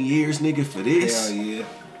 15 years, nigga, for this. Hell yeah.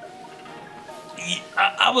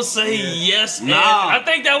 I would say yes. I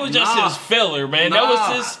think that was just his filler, man. That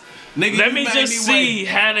was his. Nigga, let me just see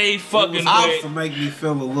how they fucking to make me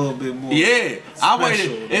feel a little bit more. Yeah, I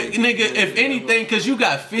waited, nigga. If anything, cause you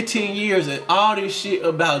got 15 years and all this shit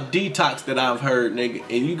about detox that I've heard, nigga,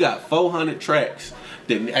 and you got 400 tracks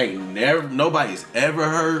that ain't nobody's ever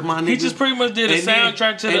heard, my nigga. He just pretty much did a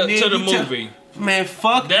soundtrack to the movie. Man,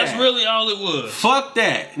 fuck that. That's really all it was. Fuck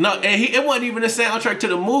that. No, and it wasn't even a soundtrack to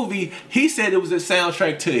the movie. He said it was a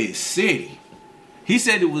soundtrack to his city. He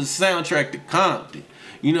said it was a soundtrack to Compton.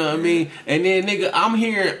 You know what I mean? And then, nigga, I'm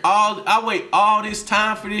hearing I wait all this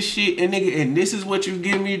time for this shit, and nigga, and this is what you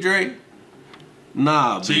give me, Dre?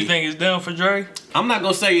 Nah, so you think it's done for Dre? I'm not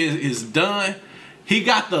gonna say it's done. He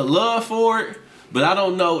got the love for it, but I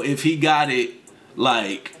don't know if he got it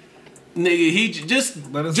like, nigga, he just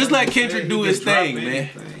let Kendrick do his thing, man.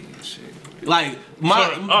 Like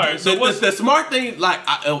the smart thing, like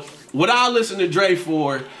what I listen to Dre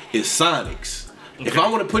for is Sonics. Okay. If I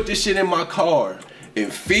want to put this shit in my car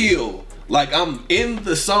and feel like I'm in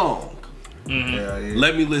the song,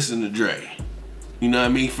 let me listen to Dre. You know what I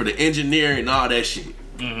mean? For the engineering and all that shit.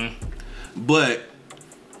 But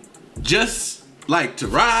just like to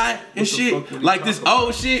ride and shit, like this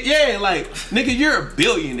old shit, like, nigga, you're a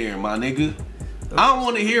billionaire, my nigga. I don't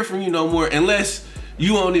want to hear from you no more unless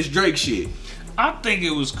you on this Drake shit. I think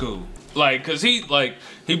it was cool. Like, cause he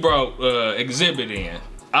brought Exhibit in.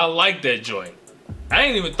 I like that joint. I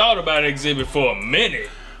ain't even thought about Exhibit for a minute.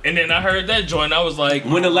 And then I heard that joint. I was like,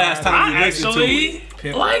 When the last time you listened to it?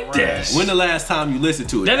 Like this. When the last time you listened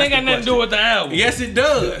to it? That ain't got nothing to do with the album. Yes, it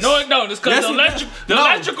does. No, it don't. It's because the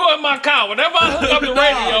electrical in my car. Whenever I hook up the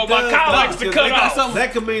radio, my car likes to cut off.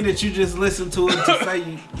 That could mean that you just listen to it to say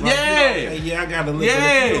you. I gotta listen.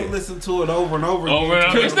 Yeah. If you don't listen to it over and over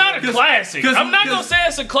again. It's not a classic. I'm not gonna say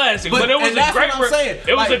it's a classic, but it was a great.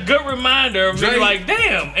 It was a good reminder of me. Like,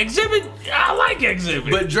 damn, Exhibit. I like Exhibit.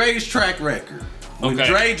 But Dre's track record. When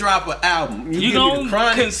Dre drop an album, you don't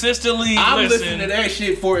consistently I'm listen. listening to that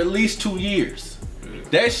shit for at least 2 years.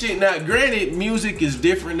 That shit, now granted, music is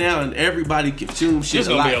different now and everybody consumes shit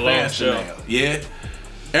a lot faster now. Yeah.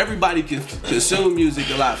 Everybody can consume music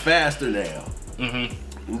a lot faster now.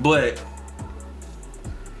 Mm-hmm. But,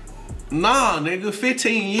 nah, nigga,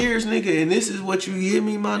 15 years, nigga, and this is what you give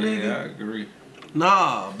me, my nigga? Yeah, I agree.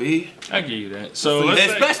 Nah, B. I give you that. So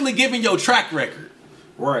especially given your track record.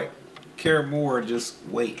 Right. Care more, just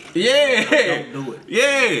wait. Yeah. Don't do it.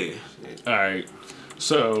 Yeah. All right.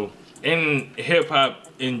 So, in hip hop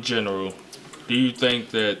in general, do you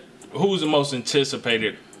think that who's the most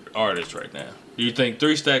anticipated artist right now? Do you think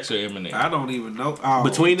 3 Stacks or Eminem? I don't even know.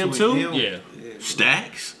 Between them two? Yeah.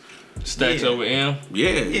 Stacks? Stacks over M? Yeah.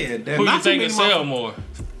 Yeah, who you think can sell more?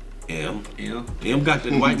 M got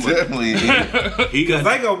the white money. Definitely. He got.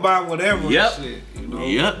 They gonna buy whatever. Yep. Shit, you know?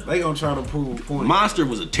 Yep. They gonna try to prove a point. Monster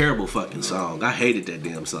was a terrible fucking song. I hated that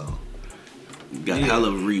damn song. Got hell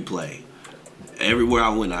of a replay. Everywhere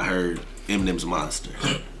I went, I heard Eminem's Monster.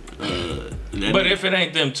 But if it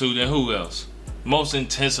ain't them two, then who else? Most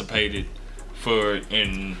anticipated for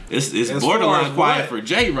in it's borderline quiet for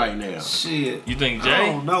Jay right now. Shit. You think Jay? I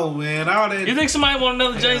don't know, man. All that. You think somebody want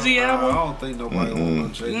another Jay-Z album? I don't think nobody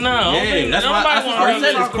want Jay-Z. No. Yeah, that's why I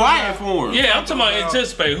said it's quiet for him. Yeah, I'm talking about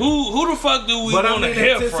anticipate. Who the fuck do we want to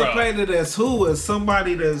hear from? Anticipated as who? As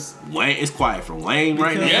somebody that's Wayne. It's quiet for Wayne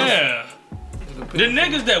right now. Yeah. The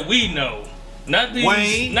niggas that we know. Not these,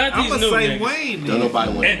 Wayne. not these new say niggas. Wayne. Don't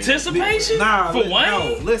nobody want Anticipation? Nah, for Wayne?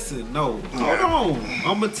 No, listen, no. Hold on.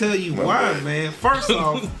 I'm gonna tell you why, man. First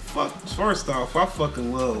off, I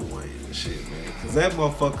fucking love Wayne and shit, man. Cause that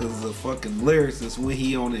motherfucker's a fucking lyricist when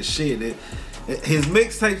he on his shit. His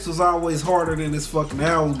mixtapes was always harder than his fucking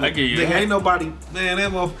albums. I get you. Nigga, ain't nobody,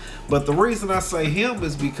 man. But the reason I say him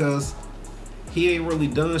is because he ain't really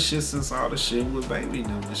done shit since all the shit with Baby and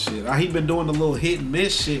them and shit. He been doing the little hit and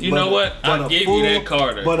miss shit. You know what? I give you that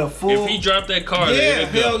Carter. But a full. If he dropped that Carter, yeah,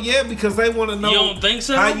 hell yeah, because they want to know. You don't think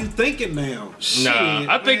so? How you thinking now? Shit,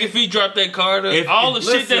 I think if he dropped that Carter, shit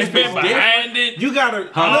that's been behind it, you gotta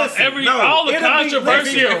listen. All the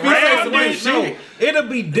controversy around this shit. It'll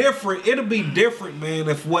be different. It'll be different, man,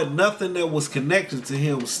 if nothing that was connected to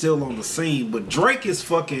him was still on the scene. But Drake is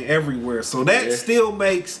fucking everywhere, so that still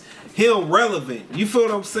makes him relevant. You feel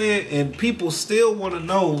what I'm saying? And people still want to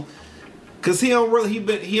know, cause he don't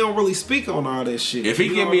really speak on all that shit. If he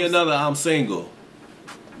give me another I'm single,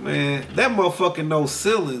 man, that motherfucking No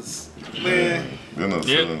Ceilings, man. That No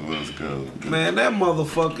Ceilings was good. Man, that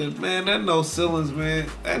motherfucker, man, that No Ceilings, man,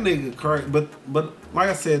 that nigga crazy. But like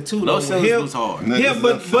I said too, No Ceilings was hard. Yeah,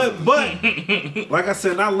 but like I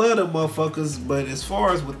said, I love them motherfuckers. But as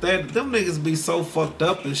far as with that, them niggas be so fucked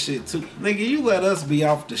up and shit too. Nigga, you let us be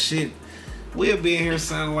off the shit. We'll be in here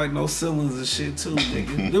sounding like No Ceilings and shit too,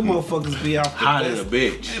 nigga. Them motherfuckers be off the hot best. as a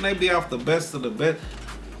bitch. Man, they be off the best of the best.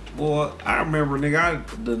 Boy, I remember, nigga, I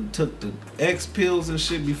done took the X pills and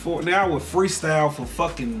shit before. Now I would freestyle for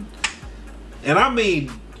fucking, and I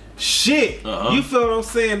mean shit. You feel what I'm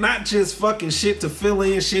saying? Not just fucking shit to fill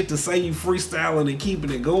in shit to say you freestyling and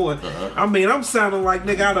keeping it going. I mean, I'm sounding like,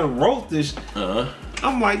 nigga, I done wrote this.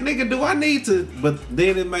 I'm like, nigga, do I need to? But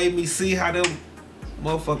then it made me see how them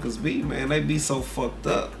motherfuckers be, man. They be so fucked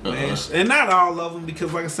up, man. And not all of them,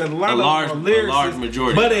 because like I said, a lot of them are lyricists, a large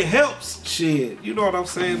majority. But it helps shit. You know what I'm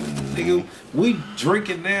saying? Nigga, we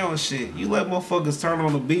drinking now and shit. You let motherfuckers turn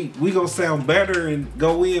on the beat, we gonna sound better and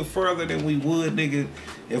go in further than we would, nigga,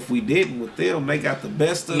 if we didn't with them. They got the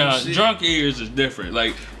best of the shit. Drunk ears is different.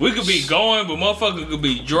 Like, we could be going, but motherfucker could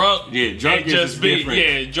be drunk. Yeah, drunk ears just is be different.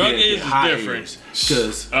 Yeah, drunk ears is different.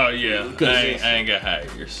 Ears. Cause I ain't got high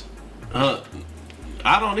ears.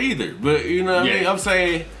 I don't either, but you know what I mean? I'm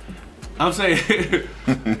saying what I'm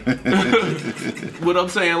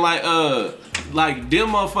saying, like them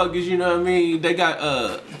motherfuckers, you know what I mean? They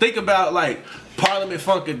got think about like Parliament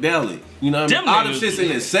Funkadelic, you know what I mean? All them shits in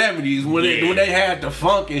the 70s when they had the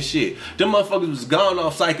funk and shit. Them motherfuckers was gone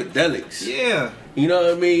off psychedelics. Yeah. You know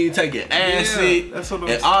what I mean? Taking acid that's what I'm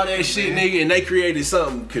and all that saying, shit, man. nigga, and they created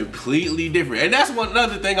something completely different. And that's one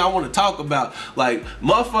other thing I want to talk about. Like,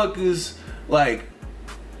 motherfuckers, like,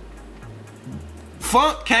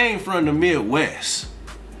 funk came from the Midwest.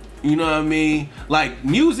 You know what I mean? Like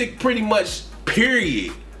music pretty much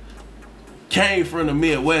period came from the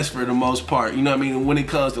Midwest for the most part. You know what I mean? When it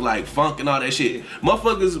comes to like funk and all that shit.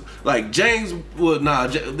 Motherfuckers like James,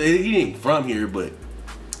 he ain't from here, but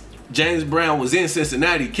James Brown was in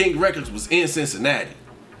Cincinnati. King Records was in Cincinnati.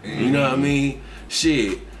 You know what I mean?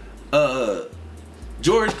 Shit.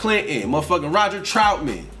 George Clinton, motherfucking Roger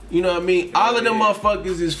Troutman. You know what I mean? All of them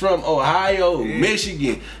motherfuckers is from Ohio,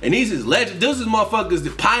 Michigan. And these is legends. This is motherfuckers, the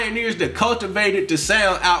pioneers that cultivated the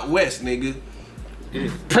sound out west, nigga.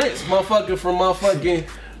 Prince, motherfucker, from motherfucking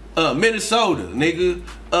Minnesota, nigga.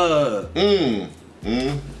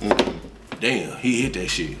 Damn, he hit that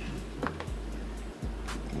shit.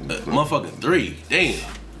 Motherfucking 3.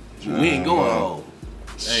 Damn. We ain't going home.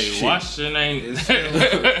 Hey, Shit. Washington ain't.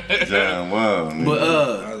 Damn, wow, nigga.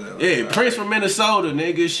 But yeah, Prince from Minnesota,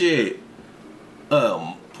 nigga, shit.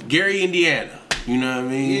 Gary, Indiana. You know what I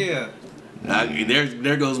mean? Yeah.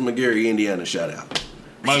 There goes my Gary, Indiana shout out.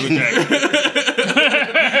 Michael Jackson.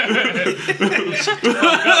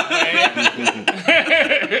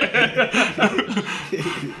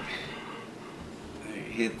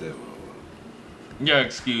 Hit that one. You gotta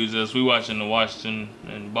excuse us. We watching the Washington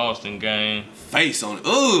and Boston game. Face on it.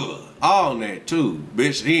 Ugh. All that too.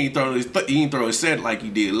 Bitch, he ain't throw his set like he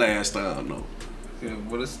did last time though. Yeah,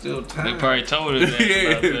 but it's still time. They probably told us that. Yeah,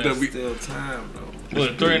 about that. It's still time though.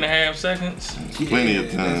 What, 3.5 seconds? Plenty of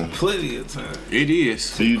time. There's plenty of time. It is.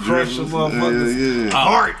 So you Crush the motherfuckers. Yeah.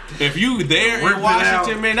 Heart. If you there Rip in it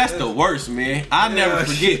Washington, out. man, that's the worst, man. I never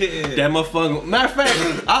forget that motherfucker. Matter of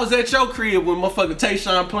fact, I was at your crib when motherfucking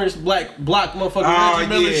Tayshaun Prince block motherfucking Reggie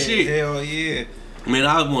Miller shit. Hell yeah. Man,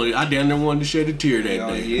 I damn near wanted to shed a tear that Hell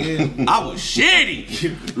day. yeah. I was shitty.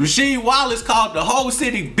 Rasheed Wallace called the whole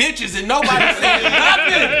city bitches and nobody said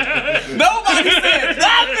nothing. Nobody said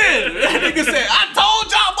nothing. That nigga said, I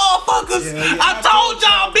told y'all motherfuckers. Yeah, I told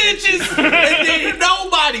y'all bitches. And then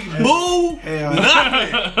nobody boo. Hell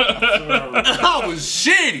Nothing. I was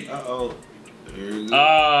shitty. Uh-oh. Here we go.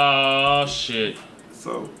 Oh, shit.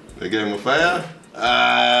 So, They gave him a foul?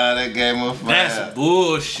 They gave him a foul. That's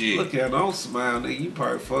bullshit. look at don't smile, nigga. You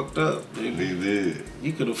probably fucked up, nigga. He did.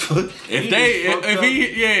 You could have fucked.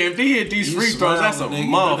 If he hit these You free throws, that's a smiled, nigga.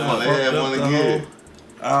 motherfucker. They had one again.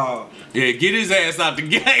 Oh, Yeah, get his ass out the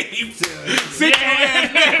game. Sit your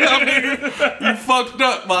ass down, nigga. You fucked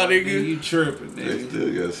up, my nigga, nigga. you tripping, They nigga.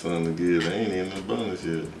 still got something to give. They ain't in the bonus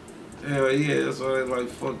yet. Hell yeah, that's why they like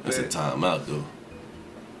fuck That's a that. timeout, though.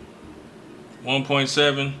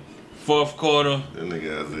 1.7, fourth quarter. That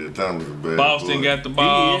nigga Isaiah Thomas a bad Boston boy. got the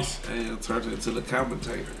ball. He is. Damn, turned into the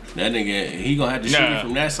commentator. That nigga, he gonna have to shoot it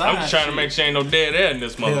from that side. I'm just trying to make sure ain't no dead air in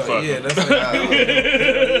this Hell motherfucker. yeah, that's how you do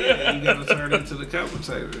it. Yeah, you gotta turn into the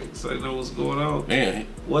commentator so they know what's going on. Man.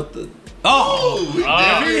 What the? Oh!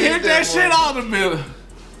 If he hit that shit one. out of the building.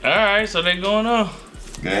 All right, so they going on.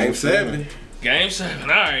 Game 7. Game 7. All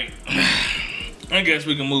right. I guess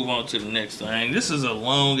we can move on to the next thing. This is a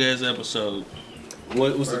long ass episode.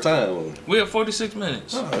 What's the time? We have 46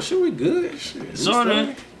 minutes. Oh, shit, we good. Shit. Sort of.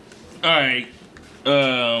 All right.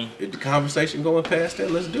 If the conversation going past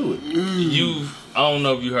that, let's do it. I don't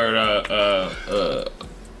know if you heard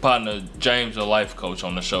partner James, a life coach,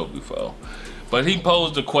 on the show before, but he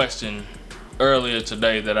posed a question earlier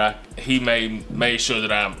today that he made sure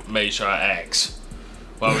I asked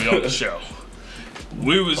while we on the show.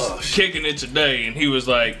 We was kicking it today, and he was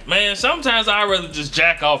like, "Man, sometimes I'd rather just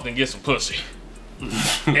jack off than get some pussy."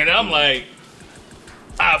 And I'm like,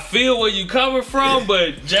 I feel where you coming from,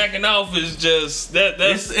 but jacking off is just that's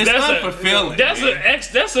unfulfilling. That's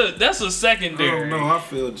a I secondary. don't know. I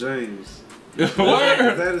feel James. Word. Is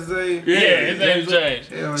that his name? Yeah, his name's James.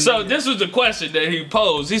 Hell So yeah. this was the question that he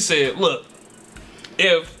posed. He said, "Look,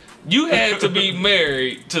 if you had to be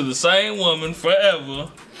married to the same woman forever,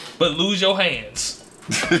 but lose your hands."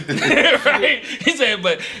 Right? He said,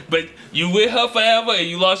 but you with her forever and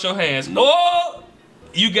you lost your hands, or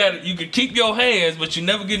you could keep your hands, but you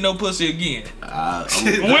never get no pussy again.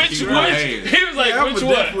 Which he was like, Yeah, I which would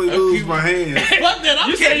definitely one? lose my hands. Fuck that, I'm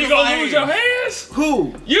You said you keeping gonna my lose hands. your hands?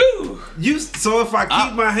 Who? You. So if I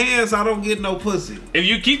keep my hands, I don't get no pussy. If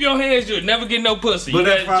you keep your hands, you'll never get no pussy. But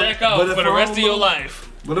You if gotta I- jack off but if for the I rest of don't your lose- life.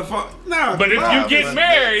 But if I But if you get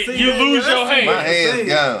married, See, you yeah, lose that's your the- hands. My hands Saying,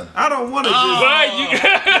 gone. I don't want to Right?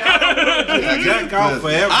 just jack off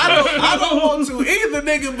forever. I don't want to either,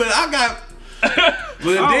 nigga, but I got.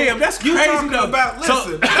 But damn, that's you crazy talking though. about? Listen,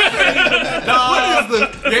 What is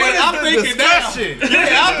what I'm is the thinking now. discussion?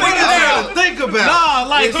 Yeah, I'm thinking I now. gotta think about. Nah,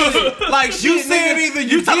 like You shit, said nigga. either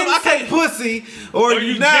you talking get some pussy or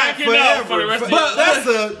you you not jacking off forever. for the rest of But your that's a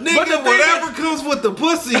But the nigga. thing Whatever comes with the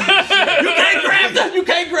pussy, You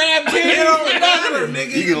can't grab 10. it don't matter. matter,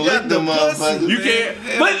 nigga. You can lick them motherfuckers. You can't.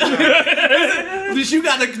 But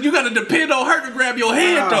you gotta depend on her to grab your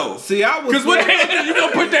hand though. See, I was. Because what you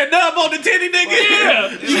gonna put that nub on the titty, nigga?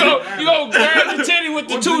 Yeah. You gonna grab the titty with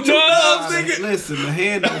the two nubs, nigga? Listen, the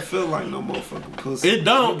hand don't feel like no motherfucking pussy. It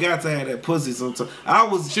don't. You got to have that pussy sometimes. I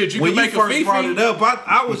was Shit, you when can you make a first Fifi. brought it up.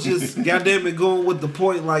 I was just goddamn it going with the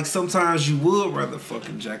point. Like sometimes you would rather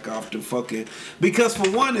fucking jack off than fucking because for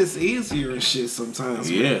one it's easier and shit sometimes.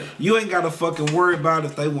 Man. Yeah. You ain't gotta fucking worry about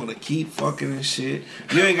if they want to keep fucking and shit.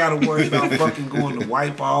 You ain't gotta worry about fucking going to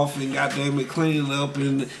wipe off and goddamn it cleaning up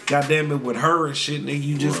and goddamn it with her and shit. Nigga,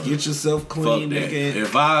 you just get yourself clean. Fuck that. Nigga.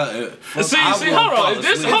 If I See, I hold won't on. fall Is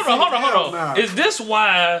this asleep. hold on. Nah. Is this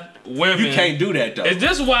why women You can't do that though. Is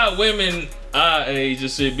this why women our age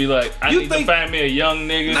just should be like, I You need think- to find me a young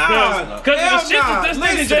nigga? Nah, Because hell the shit nah. that this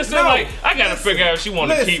Listen, nigga just said, no. like, I gotta Listen. figure out if she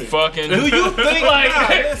wanna Listen. keep fucking. Do you think like,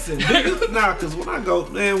 listen, cause when I go,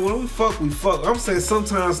 man, when we fuck. I'm saying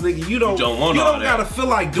sometimes, nigga, you don't want all that. gotta feel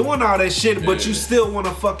like doing all that shit, but you still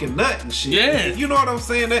wanna fucking nut and shit. Yeah. You know what I'm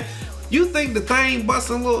saying? That you think the thing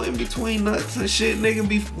busting a little in between nuts and shit,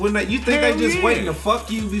 nigga, you think Hell they just yeah. waiting to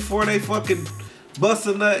fuck you before they fucking bust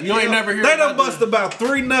a nut? You ain't never hear They done about bust about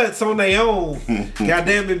 3 nuts on their own.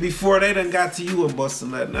 Goddamn it, before they done got to you and bust a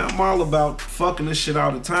nut. Now I'm all about fucking this shit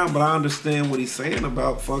all the time, but I understand what he's saying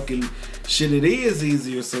about fucking shit. It is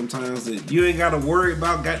easier sometimes that you ain't gotta worry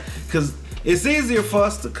about cause it's easier for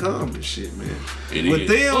us to come and shit, man. It With is.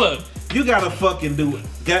 them, Look. you gotta fucking do it.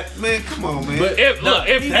 Man, come on, man. But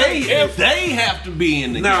If they have to be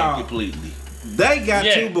in the Nah. game completely. they got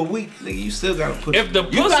Yeah. to, but nigga, you still gotta put. if the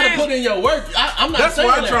You gotta pussy put in your work. I'm not that's saying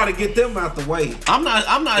why I that. try to get them out the way. I'm not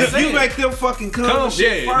If saying you make them fucking come Come, and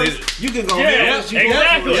shit yeah, first, you can go Yeah, ahead and you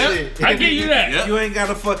exactly. go Yeah. for it. I give you that. Yep. You ain't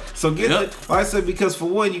gotta fuck. So get Yep. like I said, because for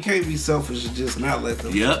one, you can't be selfish and just not let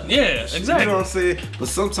them. Yep. Yeah, You exactly. know what I'm saying? But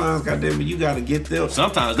sometimes, goddamn it, you gotta get them.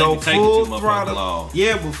 Sometimes they go be taking full too motherfucking throttle. long.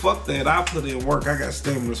 Yeah, but fuck that. I put in work. I got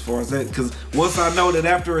stamina as far as that. Because once I know that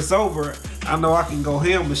after it's over, I know I can go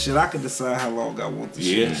ham and shit. I can decide how long I want the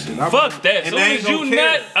Yeah. shit. Fuck that. And Soon they ain't as you gonna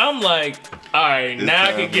care. nut, I'm like, all right, now I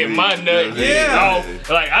time can for get me. my nut. Yeah. Off.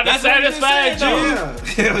 Like I done That's what he just satisfied said,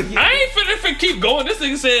 you. Yeah. Hell yeah. I ain't finna keep going. This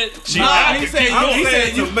nigga said she Nah, I he can said, keep I'm going. he saying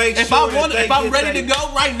said to you, make if sure I that want, they if I'm get ready that- to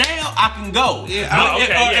go right now, I can go. Yeah, But okay,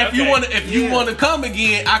 yeah, if you okay. want to, if you Yeah. want to come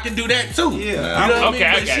again, I can do that too. Yeah. You know what I mean? Okay,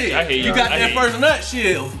 I But got you. shit, I hear you. You got I that hear first nut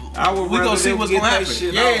shit. I would We rather gonna see them what's get gonna that happen.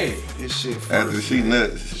 shit Yeah. off and shit After first. she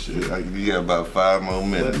nuts, shit, like, you got about 5 more But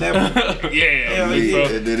minutes. never. Yeah, Hell bro. yeah.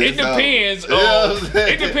 And then It it's over. depends You know what I'm on.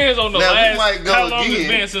 saying? It depends on the Now, we last. might go How long it's again.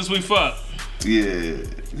 been since we fucked. Yeah.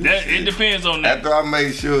 That it depends on that. After I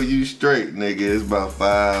make sure you straight, nigga, it's about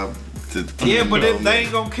 5 to 10. Yeah, but more they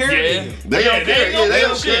ain't gonna care. Yeah. then. They don't care. ain't gonna Yeah, they do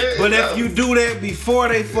don't shit. care. But if you do that before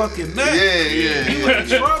they fucking nut, you in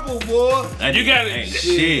trouble, boy. You got Ain't it.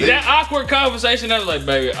 shit. That awkward conversation. That's like,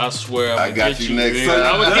 baby, I swear I I'm got get you next nigga.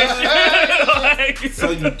 time. I'm gonna get you. Like,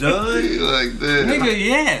 So you done? like that. Nigga,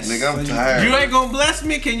 yes. Nigga, I'm tired. You ain't gonna bless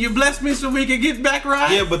me? Can you bless me so we can get back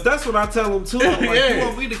right? Yeah, but that's what I tell them too. I'm like, Yeah. you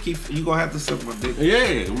want me to keep? You gonna have to suck my dick?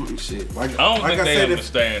 Yeah. Shit. Like, I don't like think I they said,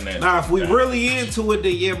 understand that. Now, if we really into it,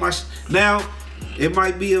 then yeah, now it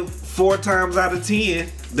might be a 4 times out of 10.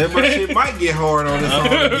 Then my shit might get hard on its own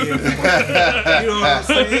again. You know what I'm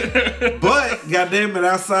saying? But goddamn it,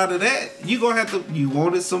 outside of that, you gonna have to. You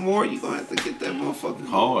wanted some more? You gonna have to get that motherfucking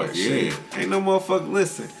Hard, shit. Ain't no motherfucker.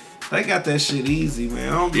 Listen, they got that shit easy, man.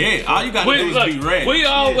 I don't give a Yeah, all you gotta do is be ready. We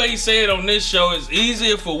always said on this show it's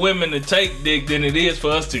easier for women to take dick than it is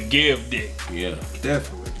for us to give dick. Yeah.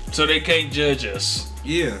 Definitely. So they can't judge us.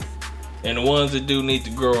 Yeah. And the ones that do need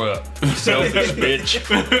to grow up. Selfish bitch.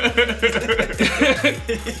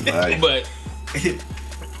 Like, But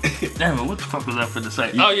damn it, what the fuck was I finna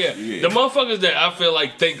say? Oh yeah. Yeah. The motherfuckers that I feel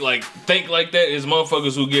like think like that is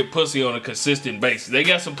motherfuckers who get pussy on a consistent basis. They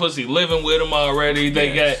got some pussy living with them already.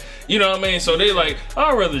 They Yes. got, you know what I mean? So they like,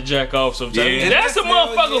 I'd rather jack off sometimes. Yeah. That's a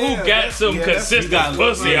motherfucker who got that's- some yeah, that's- consistent you got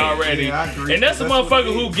pussy yeah, already. yeah, I agree. And that's a That's what motherfucker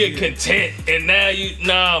it who is, get yeah. content. And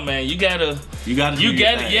now man, you gotta You gotta do you your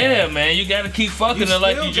gotta thing. yeah, man, you gotta keep fucking her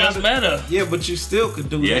like still you just gotta- met her. Yeah, but you still could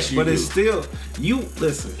do Yes, that. you But do. it's still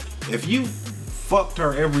listen. If you fucked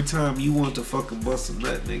her every time you want to fucking bust a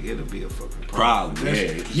nut, nigga, it'll be a fucking problem. Problem,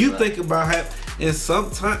 yeah. You think about and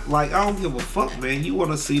sometimes, like, I don't give a fuck, man. You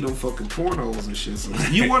want to see them fucking pornos and shit. So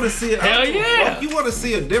you want to see it? Hell yeah. You want to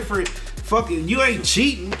see a different fucking. You ain't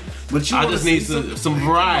cheating, but you. I wanna just see need some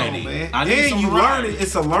variety. man. I need and some you variety. learn it.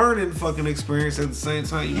 It's a learning fucking experience at the same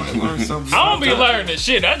time. You might learn something. I don't be sometimes. learning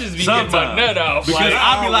shit. I just be getting my Sometimes. nut off. Because Like,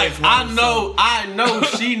 I be like, always want I know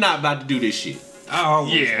she not about to do this shit. I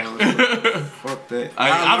always Yeah. Fuck that.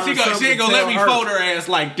 She ain't gonna let me fold her ass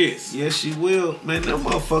like this. Yeah, she will. Man, them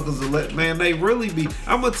motherfuckers will man, they really be.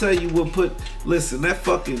 I'm gonna tell you what listen, that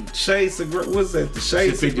fucking Shades of Grey, what's that? The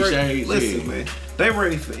Shades of Grey? Listen, man, they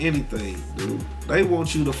ready for anything, dude. They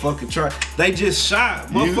want you to fucking try. They just shy.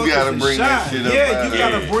 You gotta bring that shit up. Yeah, you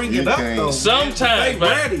gotta bring it up, though. Sometimes, they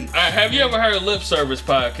ready. Have you ever heard of Lip Service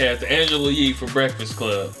podcast, the Angela Yee for Breakfast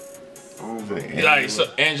Club?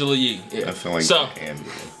 Angela Yee. Yeah. That sound like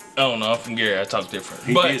Angela. I don't know. I'm from Gary. I talk different.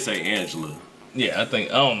 He did say Angela. Yeah, I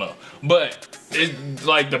don't know. But it's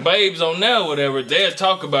like the babes on there, whatever, they'll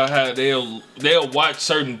talk about how they'll watch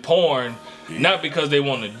certain porn, not because they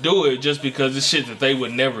want to do it, just because it's shit that they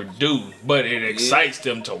would never do, but it excites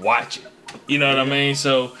them to watch it. You know what I mean?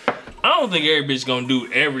 So I don't think every bitch gonna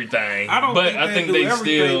do everything. I think they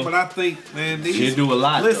still. But I think, man, she do a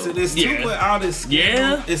lot. Listen, though. it's too much all this.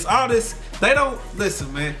 Yeah, it's all this. They don't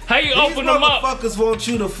listen, man. How you open them up? Motherfuckers want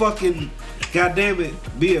you to fucking, goddamn it,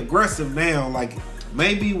 be aggressive now. Like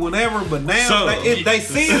maybe whenever, but now they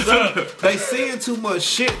seeing too much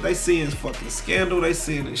shit. They seeing fucking scandal. They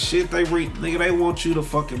seeing the shit. They nigga. They want you to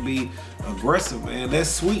fucking be aggressive, man. That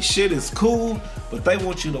sweet shit is cool, but they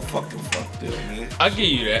want you to fucking fuck them, man. I give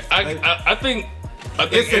you that. I think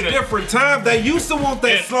it's a different time. They used to want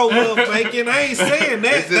that slow love making. I ain't saying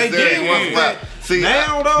that. They did want that. See,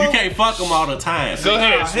 now though, you can't fuck them all the time. Go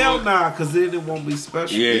ahead. Hell nah, because then it won't be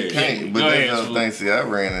special. Yeah, you can't. But that's another thing. See, I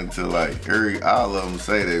ran into like all of them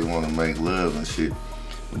say they want to make love and shit.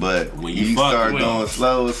 But when you start going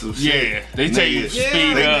slow with some shit, they tell you to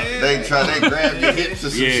speed up. They grab your hips or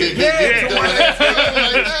some shit.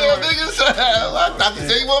 I thought you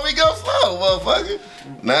said you want me to go slow, motherfucker.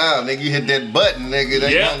 Nah, nigga, you hit that button, nigga.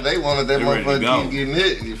 They wanted that motherfucker keep getting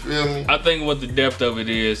hit. You feel me? I think what the depth of it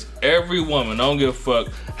is, every woman, I don't give a fuck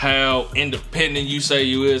how independent you say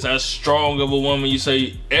you is, how strong of a woman you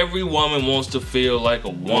say. Every woman wants to feel like a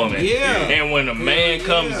woman. Yeah. And when a man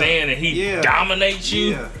comes in and he dominates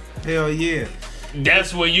you, hell yeah.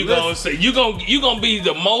 That's where you gonna say you gonna be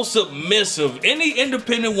the most submissive. Any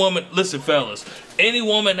independent woman, listen, fellas, any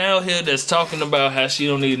woman out here that's talking about how she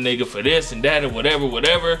don't need a nigga for this and that and whatever,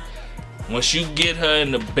 once you get her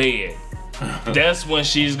in the bed, that's when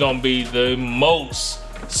she's gonna be the most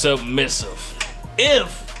submissive.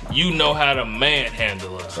 If you know how to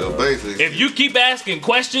manhandle her. So basically, if you keep asking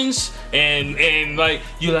questions and like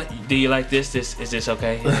do you like this? Is this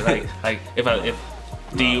okay? like if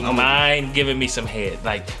do you mind giving me some head?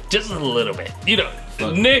 Like, just a little bit. You know,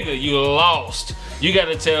 nigga, you lost. You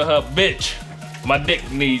gotta tell her, bitch, my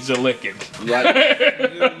dick needs a licking.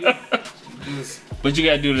 But you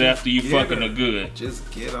gotta do that after you fucking her good.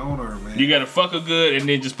 Just get on her, man. You gotta fuck her good and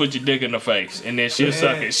then just put your dick in her face. And then she'll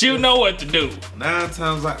suck it. She'll know what to do. 9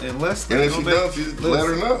 times out, unless and if she don't, you just let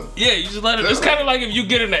her know. Yeah, you just let her. It's kind of like if you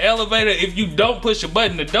get in the elevator, if you don't push a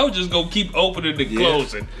button, the door just gonna keep opening and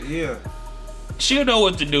closing. Yeah. She'll know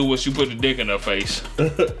what to do once you put the dick in her face. It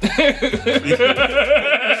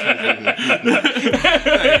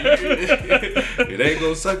ain't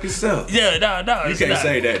gonna suck itself. Yeah, no. You can't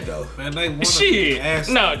say that though. Man, they want shit.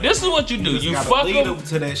 No, this is what you do. You fuck them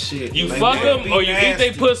to that shit. You fuck them, or you eat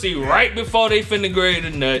their pussy right before they finna grade a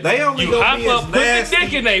nut. They only you hop up, put the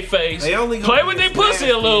dick in their face, play with their pussy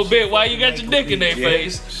a little bit while you got your dick in their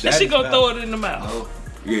face, and she gonna throw it in the mouth.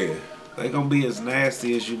 Yeah. They gonna be as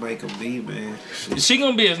nasty as you make them be, man. Shit. She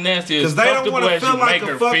gonna be as nasty as comfortable as you make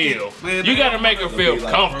her feel. Man, you gotta make her feel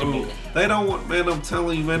comfortable. They don't want, man. I'm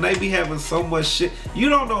telling you, man. They be having so much shit. You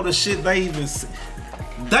don't know the shit they even see.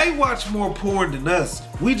 They watch more porn than us.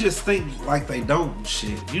 We just think like they don't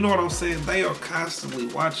shit. You know what I'm saying? They are constantly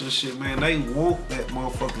watching shit, man. They want that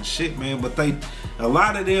motherfucking shit, man. But a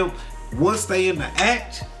lot of them, once they in the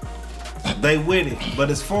act, they with it.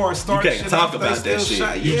 But as far as starting, you can't talk about that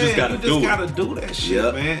shit. You just gotta do that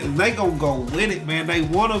shit, man. And they gonna go with it, man. They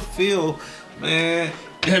wanna feel, man.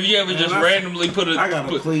 Have you ever just randomly put a? I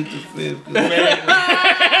gotta plead the fifth, man.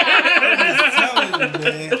 I'm just telling you,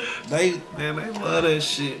 man. They love that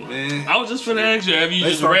shit, man. I was just finna ask you, have you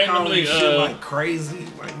just randomly shit like crazy?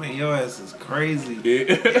 Like, man, your ass is crazy.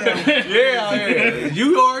 Yeah.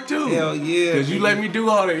 You are too. Hell yeah. Cause you let me do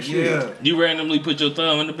all that shit. Yeah. You randomly put your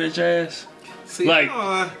thumb in the bitch ass? See, like,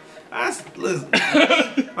 listen,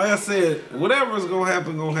 like I said, whatever is gonna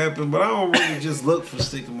happen, but I don't really just look for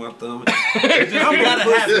sticking my thumb. It's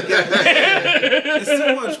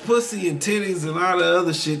too much pussy and titties and all the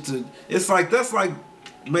other shit it's like, that's like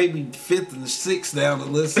maybe 5th and 6th down the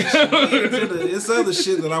list. It's other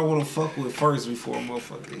shit that I want to fuck with first before a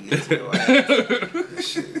motherfucker gets to your ass.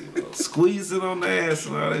 Shit, squeezing on the ass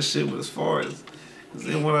and all that shit, but as far as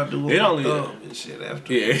Then when I do It my only- thumb and shit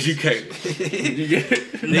after. Yeah, you can't.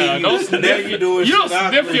 Nah, don't sniff. you doing You don't shit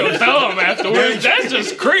sniff your thumb afterwards. That's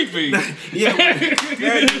just creepy. Yeah,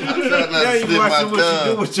 now you watching what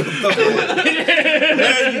you do with your thumb. Now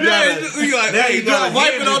you gotta, Now you gotta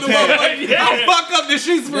wipe it on the motherfucker. Yeah. I'll fuck up the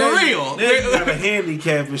sheets for real. Now you got a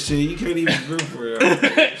handicap and shit. You can't even grip for it.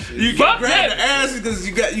 You Fuck can grab that. the ass because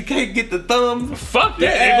you can't get the thumb. Fuck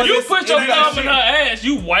that. Yeah, If you but put your it got thumb in her ass,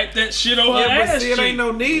 you wipe that shit on her Yeah, but ass see, it cheek. ain't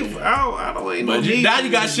no need for. I don't ain't no But need. now for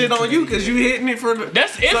you got it. shit on you because you hitting it for the.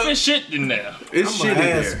 That's infant shit in there. It's I'm shit an in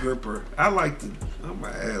ass there. gripper. I'm an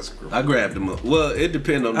ass gripper. I grabbed him up. Well, it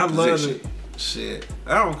depends on the I love position. it. Shit.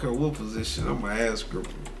 I don't care what position. I'm an ass gripper.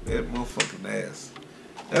 That motherfucking ass.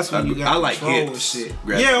 That's when you got I like control hips. and shit.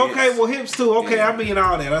 Grab Yeah, the okay, hips. well hips too. Okay, Yeah. I mean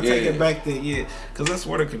all that. I take Yeah. it back there, yeah. Cause that's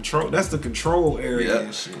where the control that's the control area Yeah.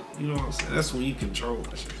 and shit. You know what I'm saying? That's when you control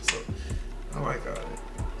that shit. So I like all that.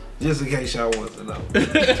 Just in case y'all want to know.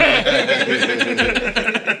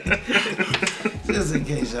 Just in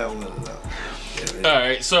case y'all want to know. All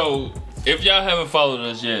right, so if y'all haven't followed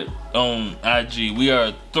us yet on IG, we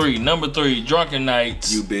are number 3, Drunken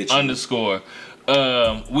Nights You bitch.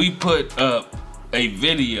 _ we put up a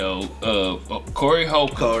video of Corey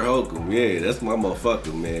Holcomb, Corey Holcomb, yeah, that's my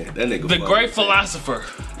motherfucker, man. That nigga. the fucking great insane. philosopher,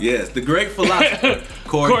 Yes, the great philosopher,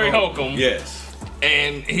 Corey Holcomb. Yes.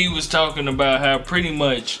 and he was talking about how pretty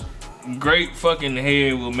much great fucking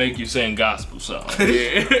head will make you sing gospel songs.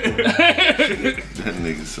 Yeah. That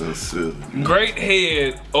nigga so silly. Great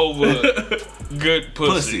head over good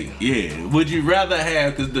pussy. Pussy. Yeah. Would you rather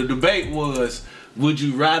have? Because the debate was, would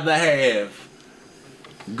you rather have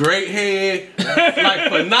great head, like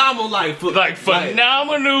phenomenal, like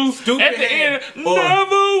Phenomenal. stupid At the head, end, or-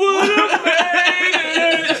 never would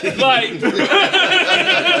have made it.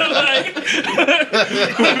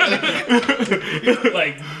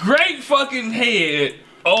 like great fucking head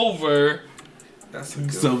over That's a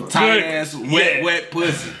good some one. tight ass wet Yeah. wet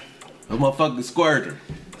pussy, a motherfucking squirter.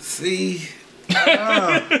 See,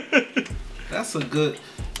 that's a good.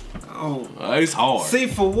 Oh, It's hard. see,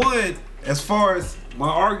 for one, as far as my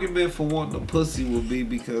argument for wanting the pussy would be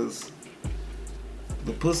because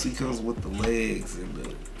the pussy comes with the legs and the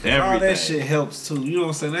all that Everything. shit helps too. You know what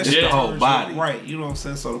I'm saying? That Yeah. shit The whole turns you body. right. You know what I'm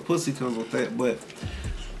saying? So the pussy comes with that, but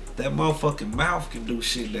that motherfucking mouth can do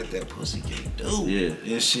shit that pussy can't do.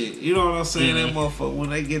 Yeah. And shit. You know what I'm saying? That motherfucker when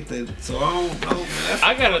they get that. So I don't know, man.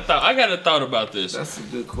 I got a thought about this. That's a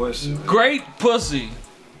good question. Man. Great pussy.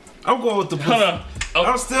 I'm going with the pussy. Hold on. Oh,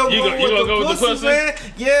 I'm still you going gonna with, go the with the pussy, pussy? man.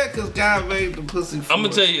 Yeah, because God made the pussy for I'm gonna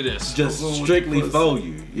us. tell you this. Just I'm going with strictly the pussy. for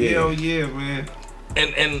you. Yeah. Hell yeah, man.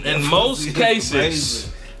 In most Pussy is cases,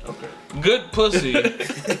 amazing. Okay. good pussy.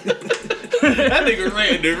 That nigga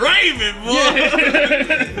ran the Raven, boy.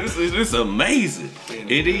 It's amazing.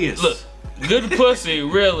 It is. Look, good pussy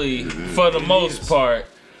really, for the most part,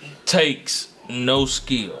 takes no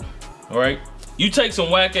skill. Right? You take some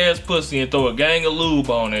whack ass pussy and throw a gang of lube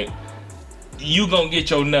on it, you gonna get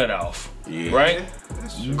your nut off. Yeah. Right?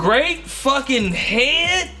 That's true. Great fucking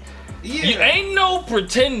head. Yeah. You ain't no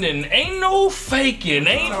pretending, ain't no faking,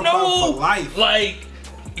 ain't talking about no for life. like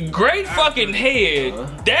great fucking head.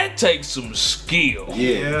 That takes some skill.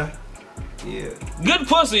 Yeah. Yeah. Good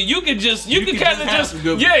pussy, you can kind of can just have just some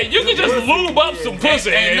good- you can just lube up some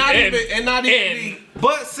pussy and not and even be.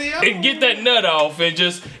 But see, I and get that nut off and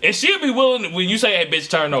she'll be willing when you say, "Hey, bitch,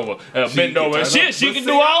 turn over, bend can over," turn she over. she But can see,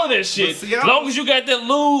 do all of that shit. see, I As long as you got that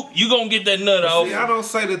lube, you gonna get that nut off. See, I don't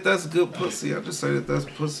say that that's good pussy. I just say that that's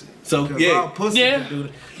pussy. So, Because yeah. all pussy Yeah. can do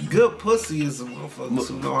that. Good pussy is a motherfucker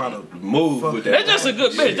who know how to Move fuck with that. that. That's just a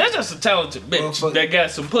good bitch. That's just a talented bitch Motherfucker. that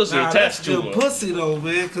got some pussy Nah, that's attached to good her. pussy though,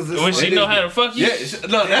 man. Because When she know how to fuck you. Yeah,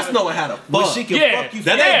 no, that's knowing how to But fuck. she can Yeah, fuck you.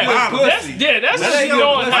 That from ain't the good bottom. pussy. That's That just ain't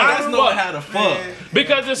knowing good how pussy. to That's knowing fuck. how to fuck. Man.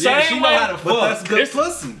 Because the Yeah, she same know way, how to But that's fuck. good It's-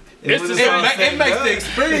 pussy. it's And the when same- all It said makes and the done,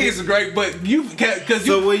 experience great, but you can't because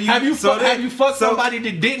So when you- have you so fuck, have that- you fucked so- somebody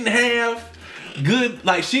that didn't have good,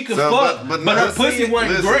 like she could So, fuck, but no, her pussy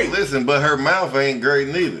wasn't listen, great. Listen, but her mouth ain't great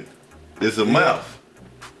neither. It's a mouth.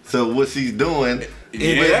 So what she's doing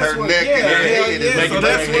Yeah, with that's her what- neck yeah, and her hell head yeah. is So making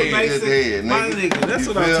that's her what head makes just it- head, my nigga. nigga, that's You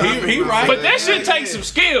what I'm feel me? talking He about. right. But that shit Yeah, takes yeah. some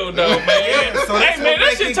skill, though, man. Yeah, so that's Hey, what man, that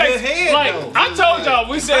make shit it takes good head, like though. I told y'all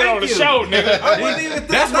we said Thank on the you. show, nigga. I wouldn't even think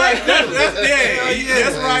That's right. That's Hell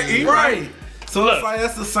that's right. He right. So Look. it's like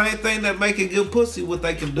that's the same thing that make a good pussy. What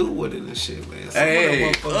they can do with it and shit, man. Some Hey,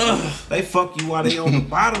 of them motherfuckers, they fuck you while they on the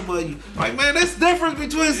bottom of you. Like, man, there's difference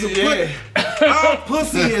between some all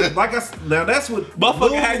pussy is like now that's what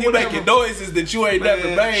Motherfucker had you whatever. making noises that you ain't never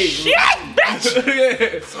Man, made. Shit, bitch.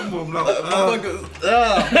 Yeah. Some of them know. Motherfuckers,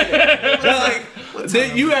 man. Like,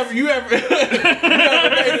 then you ever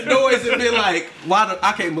made a noise always have been like,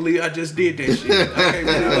 I can't believe I just did that shit. I can't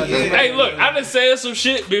believe I did that. Hey, look, I done said some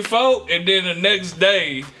shit before, and then the next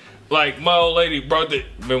day, like, my old lady brought the.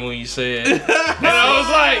 Remember when you said? And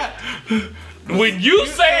I was like, when you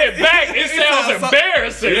say it back, it sounds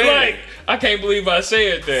embarrassing. Yeah. Like, I can't believe I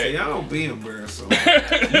said that. See, I don't be embarrassed.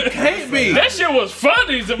 Can't be. That shit was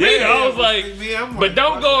funny to me. Yeah, I was like, but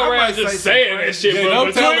don't go around just saying that shit. Yeah, But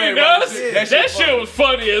don't tell between everybody us, shit. that shit was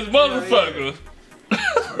funny as motherfucker.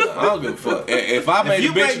 I don't give a fuck. If I made If a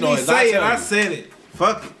you bitch make me noise, say it, tell I you. said it.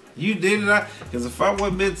 Fuck it. You did it, because if I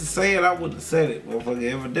wasn't meant to say it, I wouldn't have said it. Motherfucker,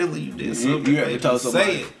 evidently you did something. You that ever made told me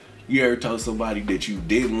somebody? say it. You ever told somebody that you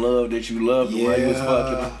didn't love that you loved the way you was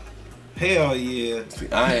fucking? Hell yeah. See,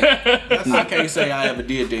 I can't say I ever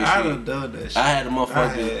did that shit. I done done that shit. I had a I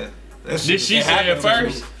motherfucker. had. That shit Did she was- say it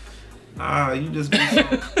first? Nah, you just be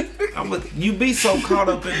so. You be so caught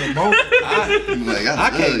up in the moment. I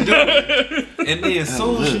can't do it. And then as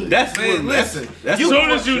soon as you. That's man, what- listen. that's As what-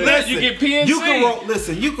 soon as you let, you get PNC. You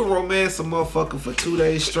can you can romance a motherfucker for 2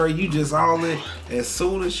 days straight. You just all in. As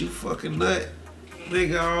soon as you fucking nut,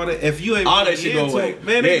 nigga, all that. If you ain't All that really shit go into away. it,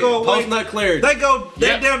 man, they go away. Post nut clarity. They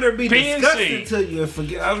Yep. down there be PNC. disgusting to you and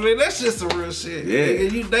forget. I mean, that's just some real shit. Yeah.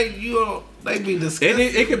 Nigga, they be disgusting.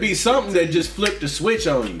 And it could be something that just flipped the switch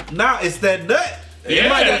on you. Nah, it's that nut.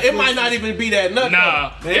 Yeah. It might not even be that nut.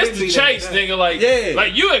 Nah, Man, it's it the be chase, that- nigga. Like, Yeah.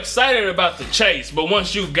 like you excited about the chase, but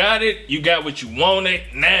once you got it, you got what you wanted.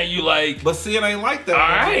 Now you like, But see, it ain't like that. All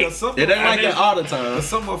man, right. because some It ain't like motherfuckers- that all the time. But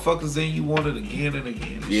some motherfuckers then you want it again and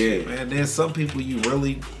again. And Yeah. shit, man. There's some people you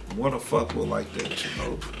really want to fuck with like that, you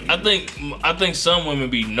know. I think some women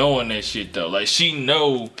be knowing that shit though. Like she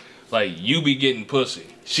know, like you be getting pussy.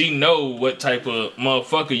 She know what type of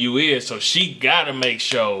motherfucker you is, so she gotta make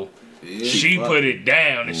sure. She put it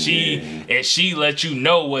down and she let you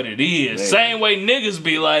know what it is. Man. Same way niggas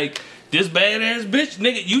be like, this badass bitch,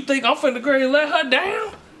 nigga, you think I'm finna go and let her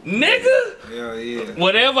down? Nigga? Hell yeah.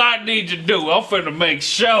 Whatever I need to do, I'm finna make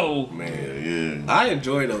sure. Man, I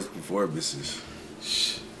enjoy those performances.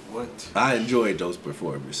 What? I enjoyed those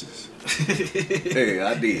performances. Hey,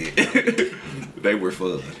 I did. They were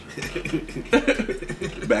fun.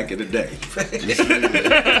 Back in the day.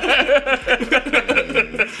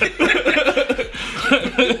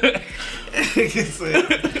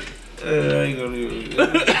 I ain't gonna do it.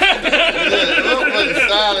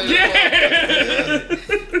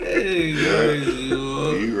 Hey, crazy,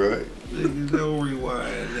 yo. You right. Niggas don't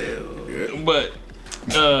rewind now. But,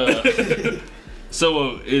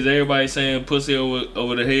 so is everybody saying pussy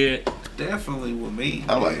over the head? Definitely with me.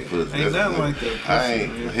 I like pussy. Ain't nothing like that. Pussy, I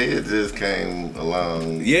ain't. man. Head just came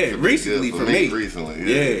along. Yeah, recently good for me.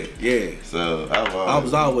 Recently. Yeah. So I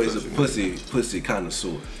was always a pussy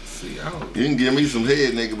connoisseur. See, I don't. You can give me some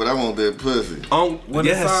head, nigga, but I want that pussy. When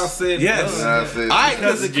it's all said and yes. done, I said, I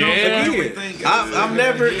because Because it comes again, with everything. I'm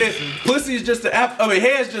never. Pussy is just the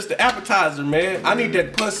head's just the appetizer, man. I need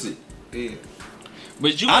that pussy. Yeah.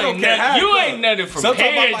 But you I don't ain't care how it ain't goes. nothing from Sometimes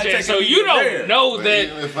I head might yet, take so a you rare. don't know But that.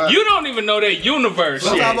 even if I- You don't even know that universe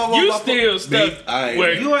Sometimes yet. I want You my still stuck Me, I ain't-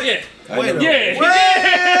 where You ain't- yeah. Wait a Yeah.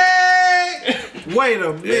 Wait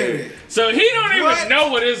a minute. So he don't even What? know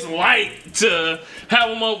what it's like to have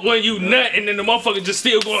him up when you nut and then the motherfucker just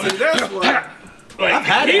still going. See, that's what. Like, I've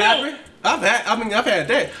had he it don't- happen. I've had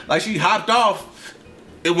that. Like she hopped off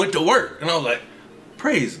and went to work, and I was like,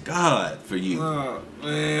 "Praise God for you."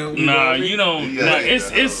 Man, Nah, you don't. You Nah, gotta it's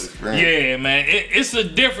get the it's whole experience. yeah, man. It's a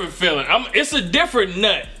different feeling. It's a different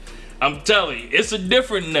nut. I'm telling you, it's a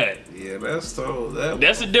different nut. Yeah, that's so.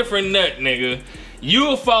 That's a different nut, nigga.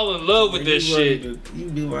 You'll fall in love with this shit You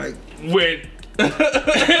be like, with.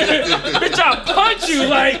 Bitch, I'll punch you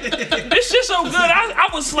like this shit so good. I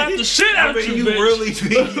would slap the shit I out mean, you, you bitch. really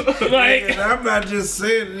be. Like- and I'm not just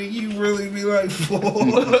saying it. You really be like, fool.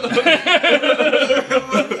 You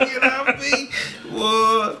know what I mean?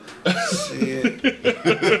 What? Shit.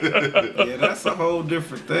 Yeah, that's a whole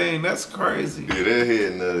different thing. That's crazy. Yeah, that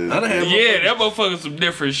head nut I done had Yeah, that motherfucker's some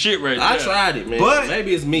different shit right there. I tried it, man. But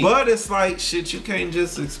maybe it's me. But it's like shit. You can't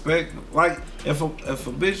just expect like if a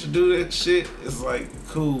bitch do that shit, it's like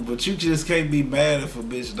cool. But you just can't be mad if a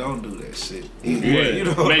bitch don't do that shit. Either Yeah, way, you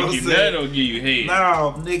know what make I'm you saying? nut or give you head.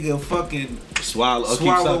 Nah, nigga, fucking swallow keep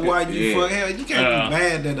swallow sucking. while you Yeah. fuck. Hell, you can't be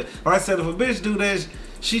mad that. Like I said, if a bitch do that,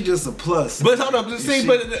 she just a plus. But hold up, see, She-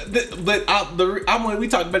 when we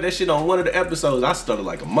talked about that shit on one of the episodes, I stuttered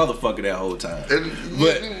like a motherfucker that whole time.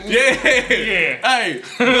 But yeah, hey,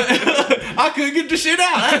 but I couldn't get the shit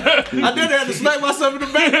out. I did have to smack myself in the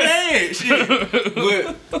back of the head. Shit,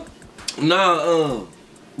 but nah,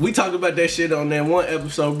 we talked about that shit on that one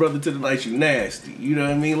episode, Brother to the Night You Nasty. You know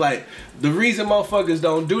what I mean? Like, the reason motherfuckers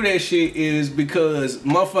don't do that shit is because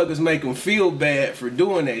motherfuckers make them feel bad for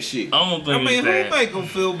doing that shit. I don't think I mean, who make them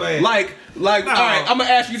feel bad? Like, all right, I'm gonna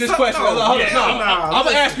ask you this question. I'm gonna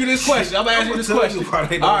ask you this question.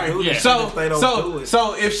 All right,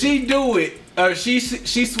 so if she do it, or she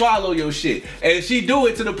swallow your shit, and she do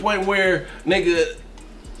it to the point where nigga,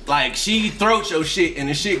 like she throat your shit and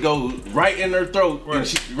the shit goes right in her throat, and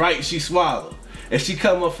she swallow, and she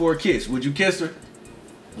come up for a kiss, would you kiss her?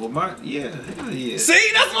 Well, hell yeah. See,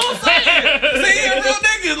 that's what I'm saying. See, a real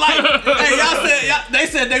nigga, like, hey, they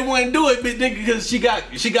said they wouldn't do it, but nigga, because she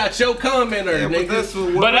got your cum in her, nigga.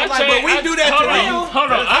 But we do that to them.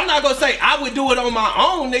 Hold on, I'm not gonna say I would do it on my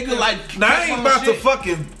own, nigga. Like, now I ain't about to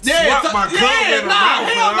fucking swap my cum in her mouth.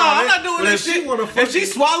 Hell no, I'm not doing that shit. If she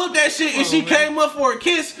swallowed that shit and she came up for a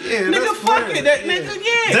kiss, nigga, fuck it, that nigga,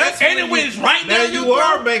 yeah. And it went right down your throat. You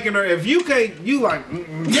are making her. If you can't, you like,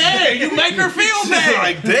 yeah, you make her feel bad.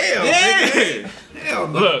 Like, damn, yeah. Hell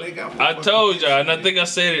no, look, nigga, I told y'all, and I think I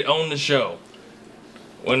said it on the show.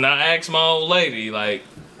 When I asked my old lady, like,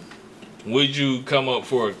 would you come up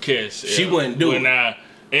for a kiss? She wouldn't do it.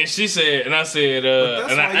 And she said, and I said,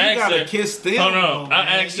 and I asked her. Kiss them, hold on,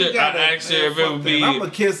 I asked her if it would be.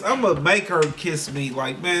 I'm gonna make her kiss me.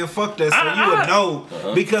 Like, man, fuck that. So you would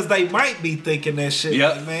know because they might be thinking that shit.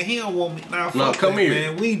 Yep. Like, man, he don't want me. Nah, no, fuck come that,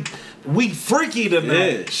 here, man. We freaky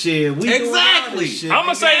tonight. Yeah. Shit. We exactly. Shit. I'm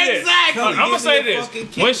gonna say this. Exactly. I'm gonna say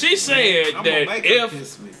this. When she said that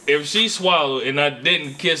if she swallowed and I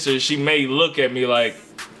didn't kiss her, she may look at me like,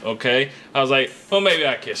 okay. I was like, well, maybe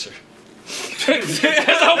I kiss her. Because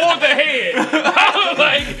I want the head. I was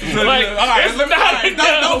like, all right,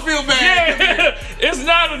 don't feel bad. Yeah, it's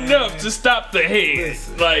not enough to stop the head.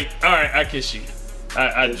 Listen. Like, all right, I kiss you.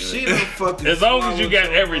 I do she it. As long as you got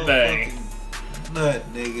everything. Nut,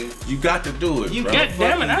 nigga. You got to do it, bro. God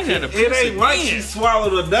damn it, I gotta piss it ain't like she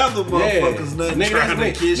swallowed another motherfucker's nut trying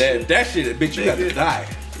to kiss you. That shit, bitch, you got to die.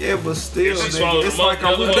 Yeah, but still, nigga, it's like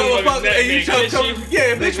I'm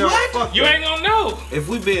yeah, bitch, what? You ain't gonna know. If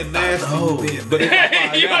we being nasty, we being but you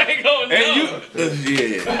ain't gonna know.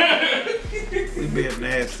 Yeah. We being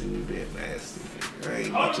nasty, nigga. I ain't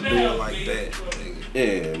about to do it like that, nigga.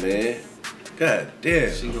 Yeah, man. God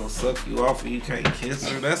damn. She gonna suck you off and you can't kiss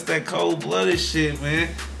her. That's that cold-blooded shit, man.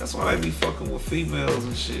 That's why they be fucking with females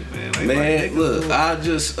and shit, man. They man, like, look, I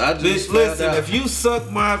just bitch, listen, if you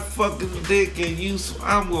suck my fucking dick and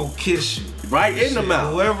I'm gonna kiss you. Right in the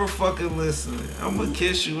mouth. Whoever fucking listening, I'm gonna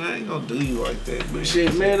kiss you. I ain't gonna do you like that, man.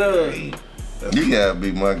 Shit, man, you gotta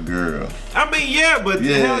be my girl. I mean, yeah, but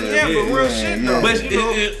hell yeah, but real shit though. But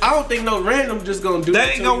I don't think no random just gonna do that.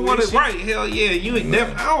 They ain't gonna want it right. Hell yeah, you ain't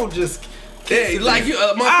never. I don't just. Yeah, like you,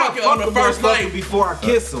 motherfucker on the first night before I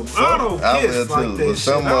kiss them. I don't kiss like that. But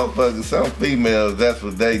some motherfuckers, some females, that's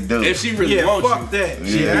what they do. If she really wants you, fuck that.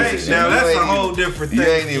 Now that's a whole different thing. You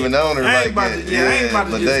ain't even on her like that. I ain't about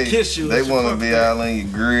to just kiss you. They want to be all in your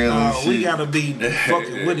grill and shit. We gotta be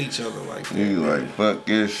fucking with each other like that. You like fuck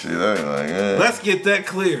this shit. I ain't like, let's get that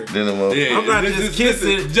clear. Then I'm not just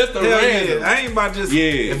kissing. Just a random. I ain't about just.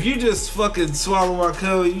 If you just fucking swallow my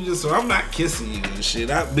cum, I'm not kissing you and shit.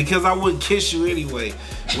 Because I wouldn't kiss you anyway.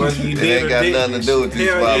 Whether you did ain't got nothing to do with you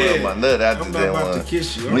swallowing my nut. I just didn't want to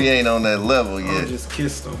kiss you. We ain't on that level yet. Just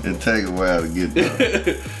kiss them. It take a while to get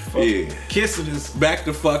there. Yeah, kissing is back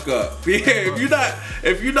the fuck up. Yeah,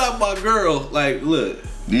 if you're not my girl, like, look.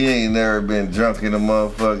 You ain't never been drunk in a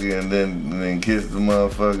motherfucker and then kissed the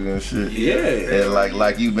motherfucker and shit. Yeah. And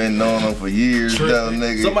like you been knowing them for years, though,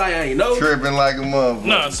 nigga. Somebody ain't know. Tripping like a motherfucker.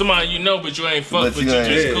 No, somebody you know, but you ain't fuck, but you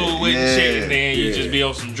just cool with and shit, and then you just be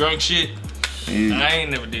on some drunk shit. I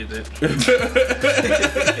ain't never did that.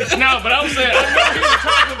 No, but I was saying, I know what he was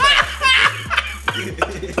talking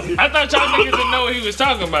about. I thought y'all niggas didn't know what he was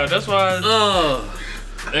talking about. That's why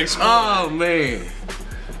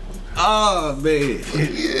Oh, man.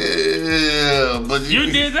 Yeah, but you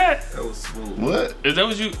did that? That was smooth. What? Is that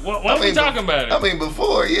what you? Why are we talking about it? I mean,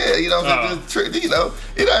 before, yeah, you know what I'm saying? Just, you know,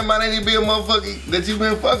 it might not even be a motherfucker that you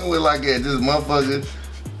been fucking with like that. Just motherfucker,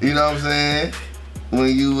 you know what I'm saying?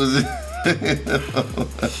 When you was.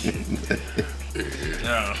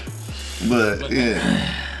 No. But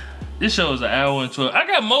yeah. This show is an hour and 12. I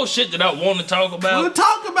got more shit that I want to talk about. We'll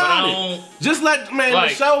talk about it. Just let the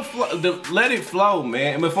show flow, let it flow,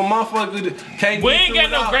 man. But for motherfucker can't. We ain't got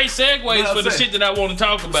no great segues for the shit that I want to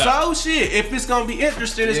talk about. So shit, if it's gonna be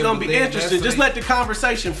interesting, it's gonna be interesting. Just let the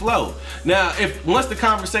conversation flow. Now, if once the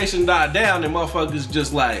conversation died down, then motherfuckers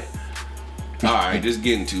just like, all right, this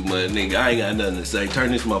getting too much, nigga. I ain't got nothing to say.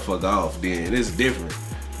 Turn this motherfucker off. Then it's different.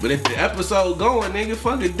 But if the episode going, nigga,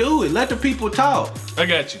 fucking do it. Let the people talk. I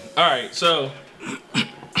got you. All right, so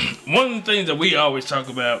one of the things that we always talk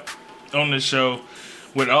about on this show,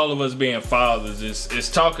 with all of us being fathers, is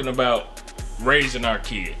talking about raising our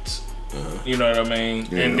kids. You know what I mean?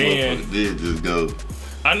 Yeah, and then did just go.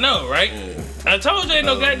 I know, right? I told you ain't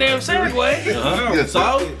no goddamn segue. Yeah,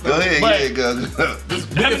 So, go ahead, But- go.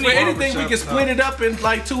 if for anything, we can split it up in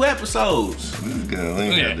like 2 episodes. Go, we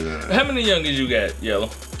ain't gotta do that. How many youngins you got, Yellow?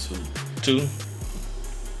 2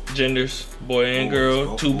 genders, boy and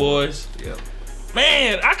girl, 2 boys. Yeah.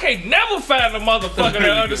 Man, I can't never find a motherfucker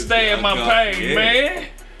that understand my pain, Yeah. man.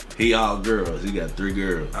 He all girls. He got 3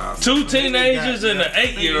 girls. 2 teenagers and an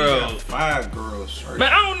 8-year-old. 5 girls straight.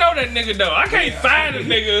 Man, I don't know that nigga though. I can't find a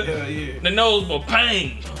nigga Hell yeah. that knows my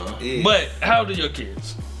pain. Yeah. But how old are your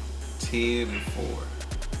kids? 10 and 4.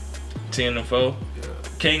 10 and 4. Yeah.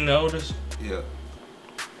 King the oldest. Yeah.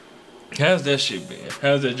 How's that shit been?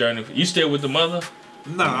 How's that journey? You still with the mother?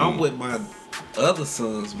 Nah, I'm with my other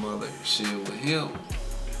son's mother. Shit, with him.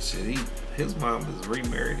 Shit, his mom is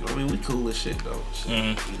remarried. I mean, we cool as shit though. Shit. You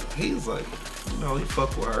know, he's like, you know, he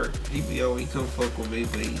fuck with her. He come fuck with me,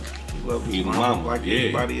 but he love his He mama mama, like yeah.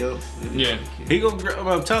 anybody else. Yeah. He gonna.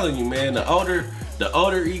 I'm telling you, man. The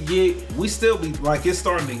older he get, We still be like, it's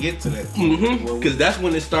starting to get to that point. where we- because that's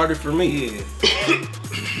when it started for me. yeah.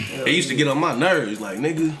 It used to get on my nerves, like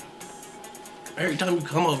nigga. Every time you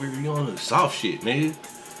come over here, you on the soft shit, nigga.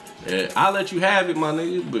 Yeah, I'll let you have it, my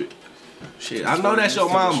nigga, but shit, I know that's your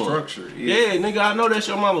Used to the mama. structure, Yeah, nigga, I know that's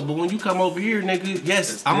your mama, but when you come over here, nigga,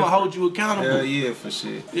 yes, I'm gonna hold you accountable. Hell yeah, for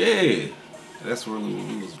shit. Yeah. That's really what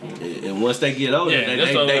we was doing. And once they get older, Yeah,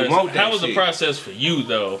 they want that How was the shit. process for you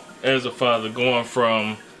though, as a father, going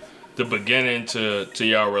from the beginning to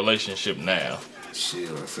y'all relationship now?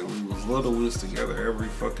 Shit, like I said, we was little, we was together every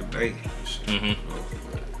fucking day. Shit, you know,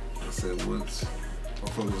 but I said, once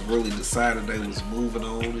motherfuckers really decided they was moving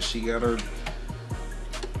on and she got her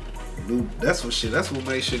new, that's what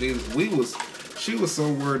made shit is. She was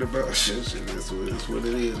so worried about shit, that's what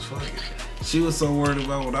it is, fuck it. She was so worried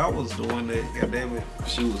about what I was doing that, goddamn it,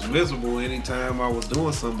 she was miserable anytime I was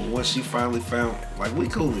doing something. But once she finally found, like, we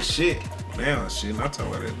cool as shit now, shit, and I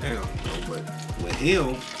tell her that now, you know, but with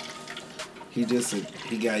him, he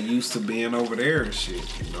got used to being over there and shit,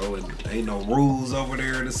 you know, and ain't no rules over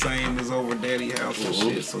there the same as over daddy house and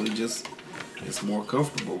shit, so it's more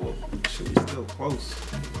comfortable, but shit, we still close,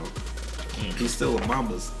 you know. He's still a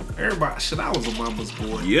mama's. Everybody, shit, I was a mama's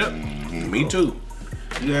boy. Yep, me too.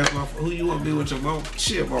 You ask my who you want to be with your mom?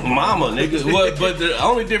 Shit, my Mama, nigga. What? But the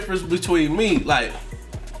only difference between me, like,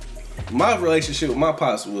 my relationship with my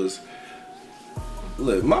pops was,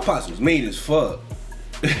 look, my pops was mean as fuck.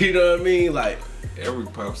 You know what I mean? Like, Every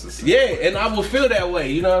pops is yeah, and I will feel that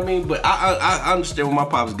way. You know what I mean? But I understand where my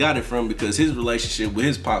pops got it from because his relationship with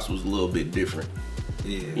his pops was a little bit different.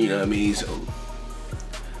 yeah. You know what I mean? So,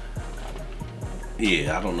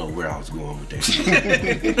 yeah, I don't know where I was going with that shit.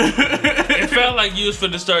 It felt like you was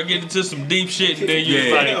finna start getting to some deep shit, and then you was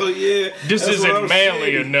Yeah. Hell like, yeah. "This That's what isn't I'm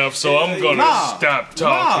manly saying. enough, so I'm gonna Nah, stop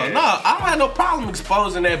talking." No, I don't have no problem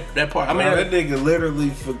exposing that part. I mean, Man, that nigga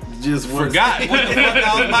literally just was- forgot what the fuck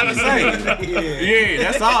I was about to say. yeah. Yeah,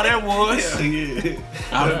 that's all that was. Yeah.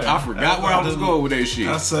 I forgot where I was going with that shit.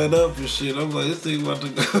 I set up and shit. I'm like, this thing about to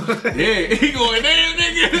go. Yeah, he going damn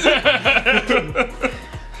nigga.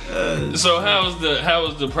 So how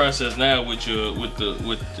was the process now with the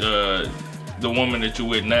woman that you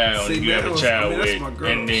with now See, and you have that a was- child that's with, my girl.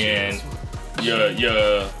 and then Shit,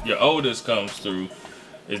 your oldest comes through?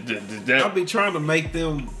 Is I that be trying to make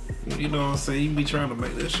them, you know what I'm saying? You be trying to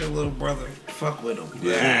make this your little brother. Fuck with him.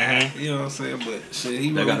 Yeah. You know what I'm saying? But shit, he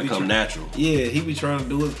They really gotta be come try- natural. Yeah, he be trying to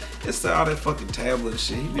do it. It's all that fucking tablet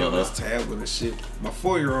shit. He be on this tablet and shit. My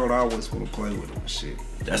 4-year-old, I always want to play with him and shit.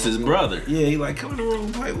 That's his brother. Yeah, he like, come in the room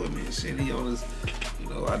and play with me and shit. He on his, you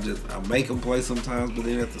know, I make him play sometimes, but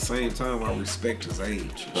then at the same time, I respect his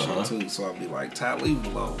age and shit too. So I be like, Ty, leave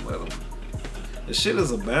him alone, let him. The shit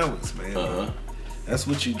is a balance, man. That's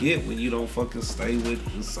what you get when you don't fucking stay with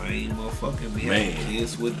the same motherfucking Man.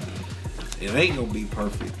 kids with. It ain't gonna be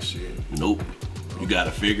perfect shit. Nope. You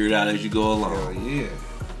gotta figure it out as you go Hell along. yeah.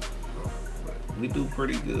 But we do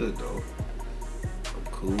pretty good though. I'm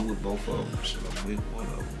cool with both of them. Shit, I'm with one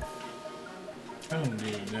of them.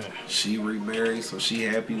 She remarried, so she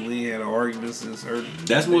happy. We ain't had an argument since her.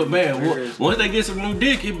 That's what, man. Once they get some new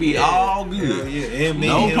dick, it be all Hell good. yeah, and me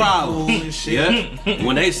No and problem. cool and shit. Yeah.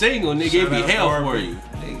 When they single, nigga, it Shout be out hell Darvin. for you.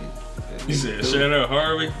 Nigga, you said? Shout out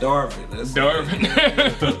Harvey, Darvin. That's Darvin.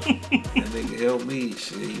 That nigga helped me.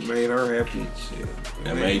 Shit, he made her happy. Shit,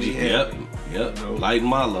 That made you, me happy. yep. You know? Lighten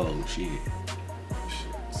my load, shit.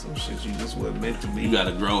 some shit you just wasn't meant to be. You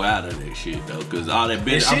gotta grow out of that shit though, cause all that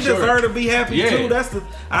bitch. And she deserved to be happy too. That's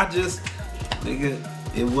nigga.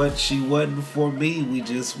 She wasn't for me. We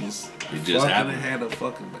just was. It just happened. And had a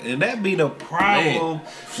fucking, and that be the problem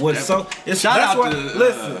with shout that's out why. to,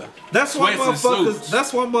 Listen, that's why motherfuckers. Suits.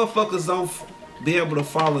 That's why motherfuckers don't be able to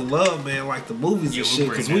fall in love, man, like the movies and shit.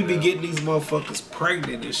 Because we be getting these motherfuckers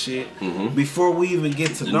pregnant and shit before we even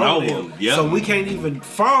get to know them. Yep. So we can't even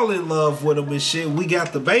fall in love with them and shit. We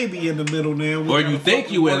got the baby in the middle now. Or you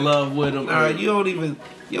think you in love with them? Nah, you don't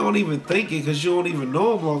even think it because you don't even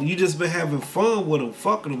know them long. You just been having fun with them,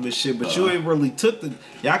 fucking them and shit. But you ain't really took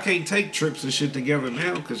y'all can't take trips and shit together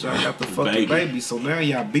now because y'all got the fucking baby. So now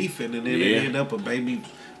y'all beefing and then it end up a baby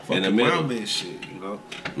fucking mama and shit, you know?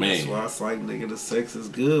 Man. That's why it's like, nigga, the sex is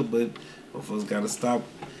good, but motherfuckers gotta stop.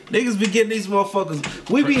 Niggas be getting these motherfuckers.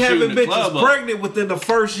 We be having bitches pregnant within the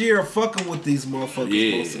first year of fucking with these motherfuckers.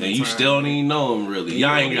 Yeah, and you still don't even know them really.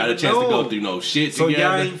 Y'all ain't got a chance to go through no shit so together.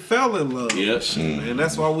 So y'all ain't fell in love. Yep. And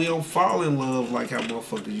that's why we don't fall in love like how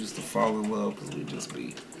motherfuckers used to fall in love because we just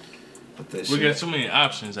be. We got too many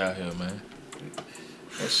options out here, man.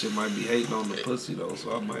 That shit might be hating on the pussy though,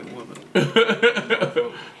 so I might want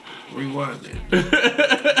to rewind it.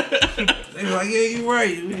 They like, yeah, you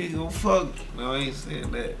right. We ain't gonna fuck. No, I ain't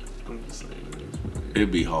saying that. I'm just saying that.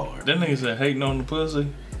 It'd be hard. That nigga said hating on the pussy.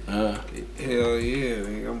 Hell yeah,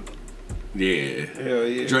 nigga. Yeah. Hell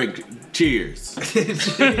yeah. Drink. Cheers. I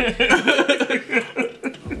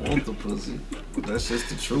want the pussy. But that's just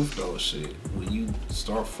the truth though, shit. When you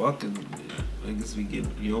start fucking, niggas be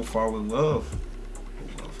getting, you don't fall in love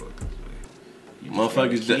with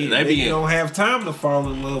motherfuckers, they don't have time to fall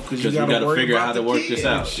in love because you gotta figure out how to work this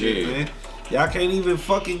out. Shit, man. Y'all can't even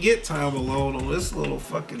fucking get time alone on this little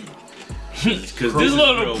fucking. Because this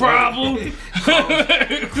little problem.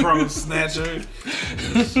 Crow snatcher.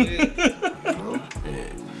 Shit.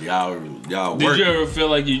 Y'all Did you ever feel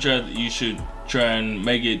like you should try and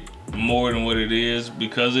make it more than what it is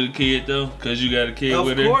because of the kid though? Because you got a kid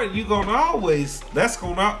with it? Of course, you gonna always,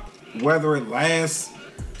 whether it lasts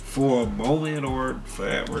for a moment or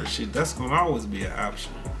forever, shit, that's gonna always be an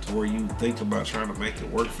option to where you think about trying to make it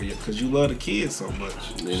work for you because you love the kid so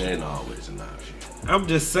much. It ain't always an option. I'm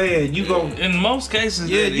just saying, you gon' in most cases,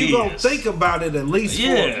 you gonna think about it at least for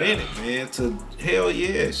a minute, man. To hell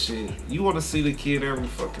yeah, shit. You want to see the kid every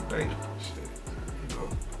fucking day, shit. You know,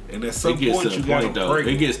 and at some point you gotta break.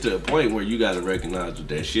 It gets to a point where you gotta recognize what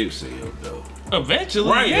that shit said, though.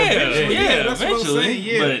 Eventually, right? Yeah, that's what I'm saying.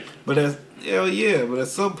 Yeah, but hell yeah, but at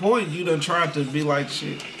some point you done tried to be like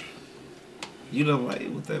shit. You done lay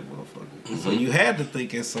with that motherfucker, so you had to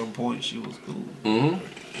think at some point she was cool. You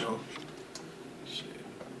know?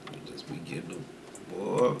 Be getting them,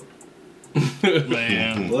 boy.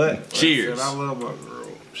 Man. But cheers. I love my girl.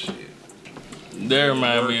 Shit. That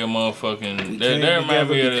remind me of motherfucking. That remind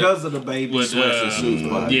me of because of the baby. With Sweats and Suits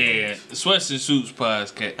podcast. Yeah, Sweats and Suits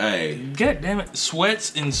podcast. Hey, god damn it,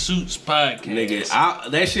 Sweats and Suits podcast.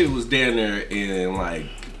 Nigga, that shit was down there in like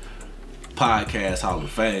podcast Hall of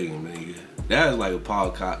Fame, nigga. That was like a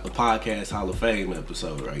podcast Hall of Fame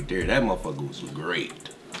episode right there. That motherfucker was great.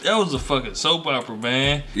 That was a fucking soap opera,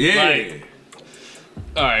 man. Yeah. Like,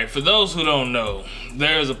 all right, for those who don't know,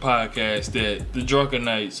 there's a podcast that the Drunken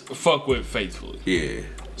Knights fuck with faithfully. Yeah.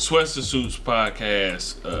 Sweats and Suits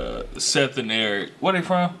podcast. Seth and Eric. Where they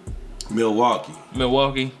from? Milwaukee.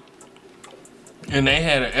 And they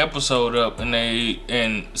had an episode up,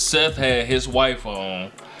 and Seth had his wife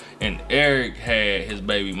on, and Eric had his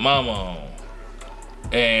baby mama on,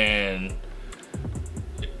 and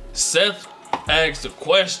Seth asked a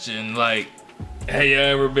question like, "Have you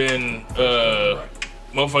ever been,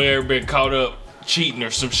 motherfucker, ever been caught up cheating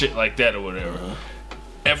or some shit like that or whatever?"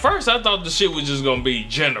 At first, I thought the shit was just gonna be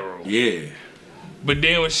general. Yeah. But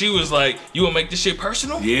then when she was like, "You wanna make this shit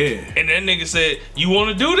personal?" Yeah. And that nigga said, "You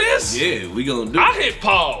wanna do this?" Yeah, we gonna do it. I hit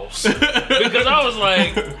pause because I was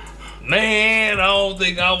like, man, I don't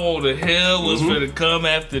think I want to hear what's finna come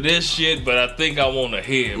after this shit, but I think I want to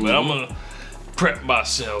hear. But I'm gonna prep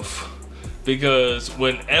myself. Because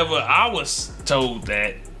whenever I was told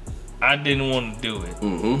that, I didn't want to do it.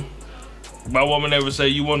 My woman ever say,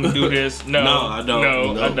 "You want to do this?" No, I don't.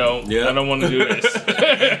 No, I don't. Yeah. I don't want to do this.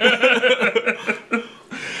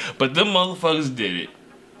 But them motherfuckers did it.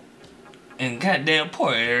 And goddamn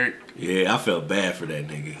poor Eric. Yeah, I felt bad for that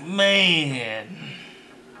nigga. Man.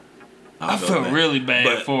 I felt really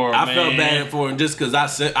bad for him, I felt bad for him just because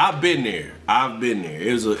I've been there.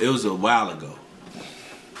 It was a while ago.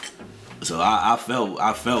 So I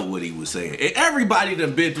felt what he was saying. And everybody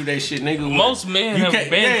done been through that shit, nigga. Most men have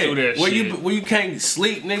been through that shit. Where you can't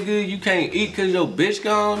sleep, nigga. You can't eat because your bitch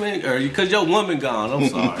gone, man, or because your woman gone. I'm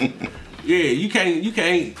sorry. Yeah, you can't.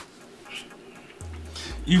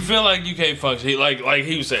 You feel like you can't function. Like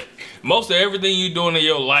he was saying, most of everything you doing in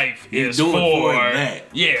your life is for that.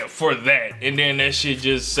 Yeah, for that. And then that shit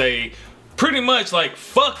just say, pretty much like,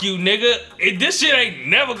 fuck you, nigga. This shit ain't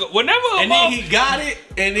never go. Whenever and then he got it,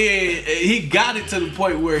 and then he got it to the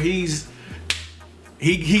point where he's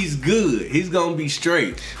good. He's gonna be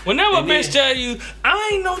straight. Whenever a bitch tell you,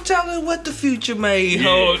 I ain't no telling what the future may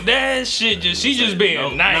hold. That shit she just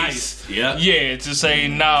being nice. Yeah. Yeah, to say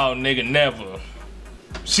no, nigga, never.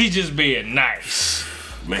 She just being nice.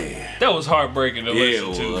 Man. That was heartbreaking to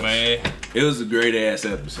listen to, man. It was a great ass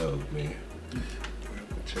episode, man.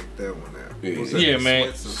 Check that one out. Yeah, man.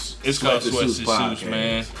 It's called Sweats and Suits,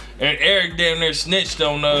 man. And Eric damn near snitched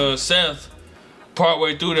on Seth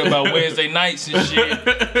partway through there about Wednesday nights and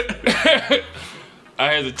shit.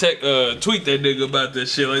 I had to tweet that nigga about that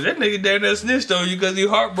shit. Like, that nigga damn near snitched on you because he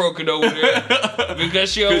heartbroken over there.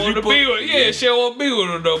 Because she don't want to be with him. Yeah, she don't want to be with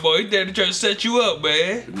him no more. He damn near trying to set you up,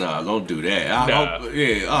 man. Nah, don't do that.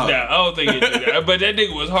 I don't think he did that. But that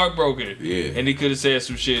nigga was heartbroken. Yeah. And he could have said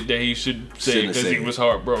some shit that he should say because he was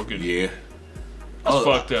heartbroken. Yeah. That's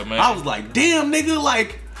fucked up, man. I was like, damn, nigga,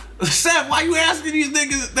 like, Seth, why you asking these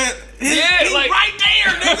niggas that? He's like, right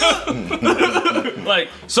there, nigga. Like,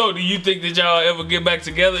 so do you think that y'all ever get back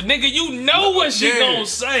together? Nigga, you know what she gonna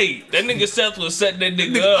say. That nigga Seth was setting that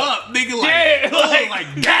nigga up. Nigga, like,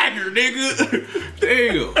 like dagger, nigga.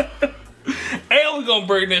 Damn. Hey, we gonna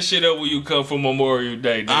bring that shit up when you come for Memorial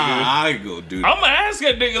Day, nigga. I ain't gonna do that. I'm gonna ask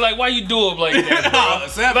that nigga, like, why you do him like that, bro?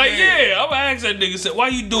 Like, I'm gonna ask that nigga, why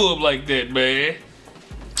you do him like that, man?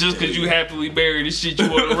 Just cause you happily married and shit, you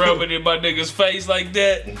wanna rub it in my nigga's face like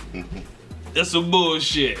that? That's some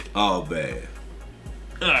bullshit. Oh, bad.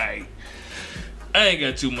 Alright. I ain't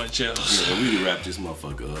got too much else. Yeah, we need to wrap this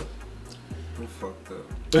motherfucker up. I'm fucked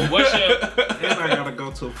up. What's your... And I gotta go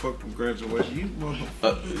to a fucking graduation. You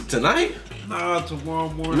motherfucker. Tonight? Nah, tomorrow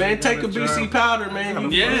morning. Man, take a BC powder,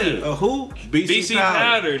 man. Yeah. A who? BC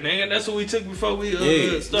powder, nigga. That's what we took before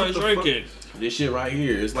we started drinking. This shit right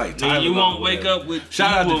here, it's like Tyler, you won't wake up with.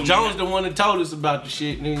 Shout out to Jones, the one that told us about the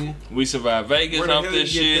shit, nigga. We survived Vegas off this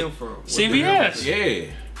shit. CVS.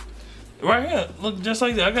 Yeah. Right here. Look, just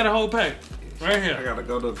like that. I got a whole pack. Right here. I gotta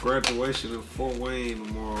go to graduation in Fort Wayne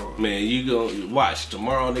tomorrow. Man, you gonna watch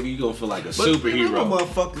tomorrow, nigga. You gonna feel like a superhero. I'm a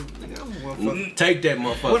motherfucker. Take that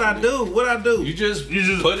motherfucker. What I do? You just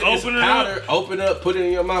put it open it powder, open up, put it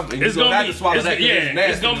in your mouth, and it's you gonna have to swallow that.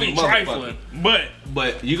 It's gonna be trifling,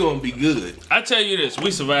 but you gonna be good. I tell you this,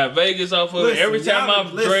 we survived Vegas off of it. Every time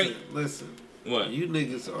I drink. Listen. What? You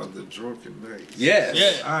niggas are the drunken knights. Yes.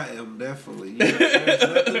 Yeah. I am definitely. There's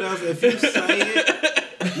nothing else. If you say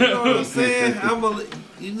it, you know what I'm saying?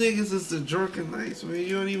 You niggas is the drunken knights, man.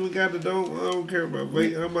 You don't even got to I don't care about.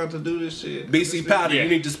 Wait, I'm about to do this shit. BC Powder, you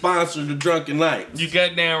need to sponsor the Drunken Knights. You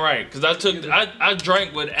goddamn right, cause I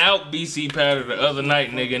drank without BC Powder the other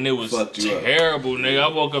night, nigga, and it was terrible, nigga. I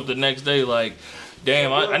woke up the next day like,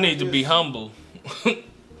 damn, I need to be humble.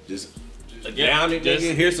 Just down it,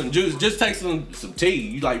 nigga. Here's some juice. Just take some tea.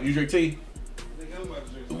 You drink tea?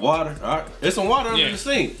 The water. All right. There's some water under the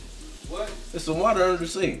sink. What? There's some water under the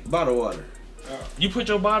sink. Bottled water. You put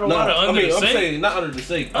your bottle of water under the sink? I'm saying not under the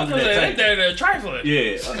sink. Under that tank. Trifling.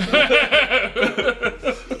 Yeah.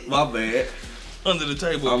 My bad. Under the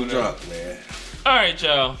table. I'm drunk, man. All right,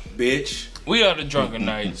 y'all. Bitch. We are the Drunken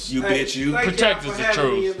Knights. You bitch, you. Protect us the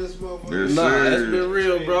truth. Nah, that's been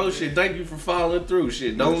real, bro. Shit, thank you for following through.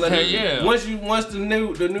 Shit, don't let it. Yeah. Once the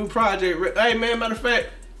new project. Hey, man. Matter of fact,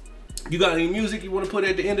 you got any music you want to put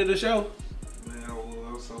at the end of the show? Man,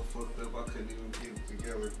 I'm so fucked up. I couldn't even get it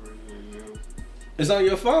together for you. It's on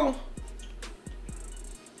your phone.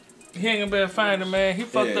 He ain't gonna be able to find it, man. He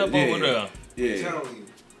fucked up over there. Yeah. I'm telling you.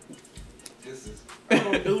 I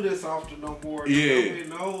don't do this often no more. Yeah.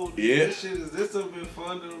 This shit this have been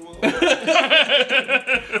fun to the most.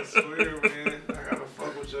 I swear, man. I gotta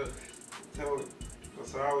fuck with you. Tell me.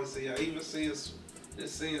 Because I always see, I even seeing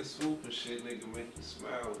Swoop and shit, nigga, make you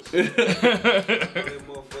smile and shit.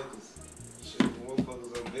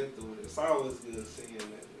 motherfuckers have been through it. It's always good seeing that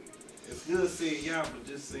nigga. It's good seeing y'all, but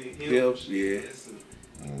just seeing him. Yeah.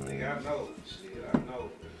 Nigga, I know. Shit, I know.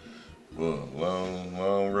 Well,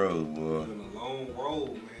 long road, boy. It's been a long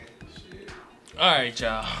road, man. Shit. All right,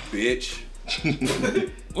 y'all. Bitch.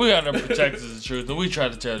 We gotta protect the truth, and we try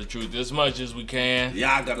to tell the truth as much as we can.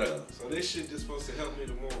 Yeah, I gotta. So this shit just supposed to help me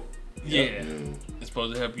tomorrow. Yeah. It's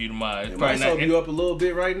supposed to help you tomorrow. It's It might probably soak you up a little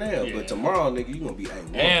bit right now, Yeah. but tomorrow, nigga, you gonna be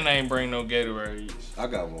angry. And I ain't bring no Gatorades. I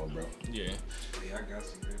got one, bro. Yeah. Yeah, I got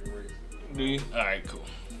some Gatorade. Do you? All right, cool.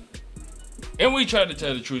 And we try to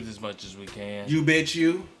tell the truth as much as we can. You bet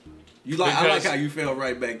you. I like Because- how you fell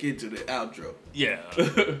right back into the outro. Yeah.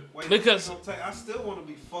 Wait, Because- I still want to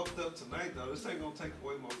be fucked up tonight, though. This ain't gonna take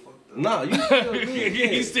away my fucked up. Nah, you still good.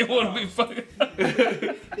 You still want to be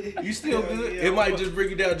fucking You still Yeah, good. yeah, It might just bring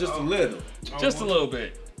you down just a little. just a little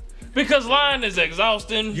bit. Because lying is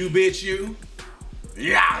exhausting. You bet you.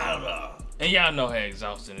 Yeah. And y'all know how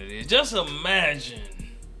exhausting it is. Just imagine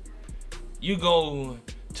you go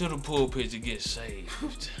to the pulpit to get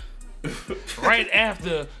saved. Right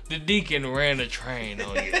after the deacon ran a train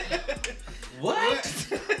on you. What?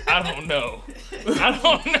 I don't know. I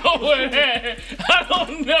don't know what happened. I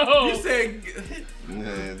don't know. You said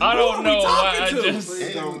Man, I don't know why I talking to? just.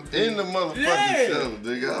 in the motherfucking Yeah. show,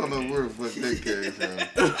 nigga. I don't know where the fuck that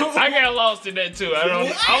came from. I got lost in that too.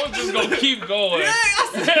 I was just gonna keep going.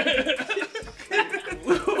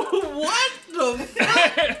 what the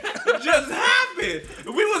fuck just happened?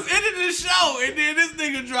 We was ending the show and then this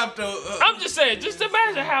nigga dropped a. I'm just saying, just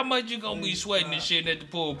imagine how much you gonna be sweating and shit at the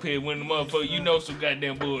pulpit when the motherfucker you know some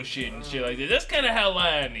goddamn bullshit and shit like that. That's kind of how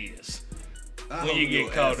lying is. I when hope you get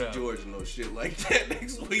don't caught ask up. George no shit like that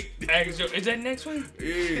next week. Is that next week?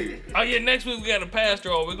 Yeah. Oh yeah, next week we got a pastor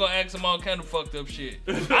on. We're gonna ask him all kind of fucked up shit.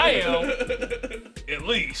 I am, at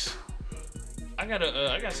least. I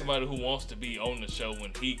got somebody who wants to be on the show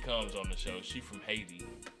when he comes on the show. She from Haiti.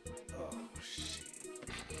 Oh shit.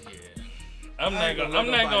 Yeah. I'm not gonna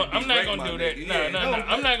do that. No.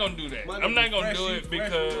 I'm not gonna do that. I'm not gonna do it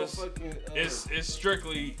because it's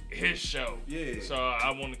strictly his show. Yeah. So I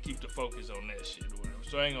want to keep the focus on that shit or whatever.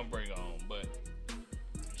 So I ain't gonna bring her on, but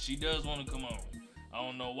she does want to come on. I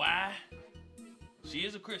don't know why. She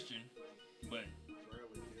is a Christian, but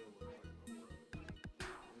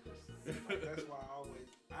That's why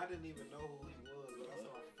I didn't even know who he was, but I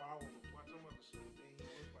started following him, watching him on the show.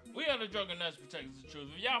 we are the Drunken Nuts Protectors of Truth.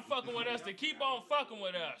 If y'all fucking with us, then keep on fucking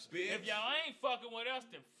with us. Bitch. If y'all ain't fucking with us,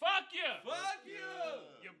 then fuck you. Fuck you.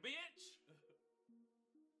 You bitch.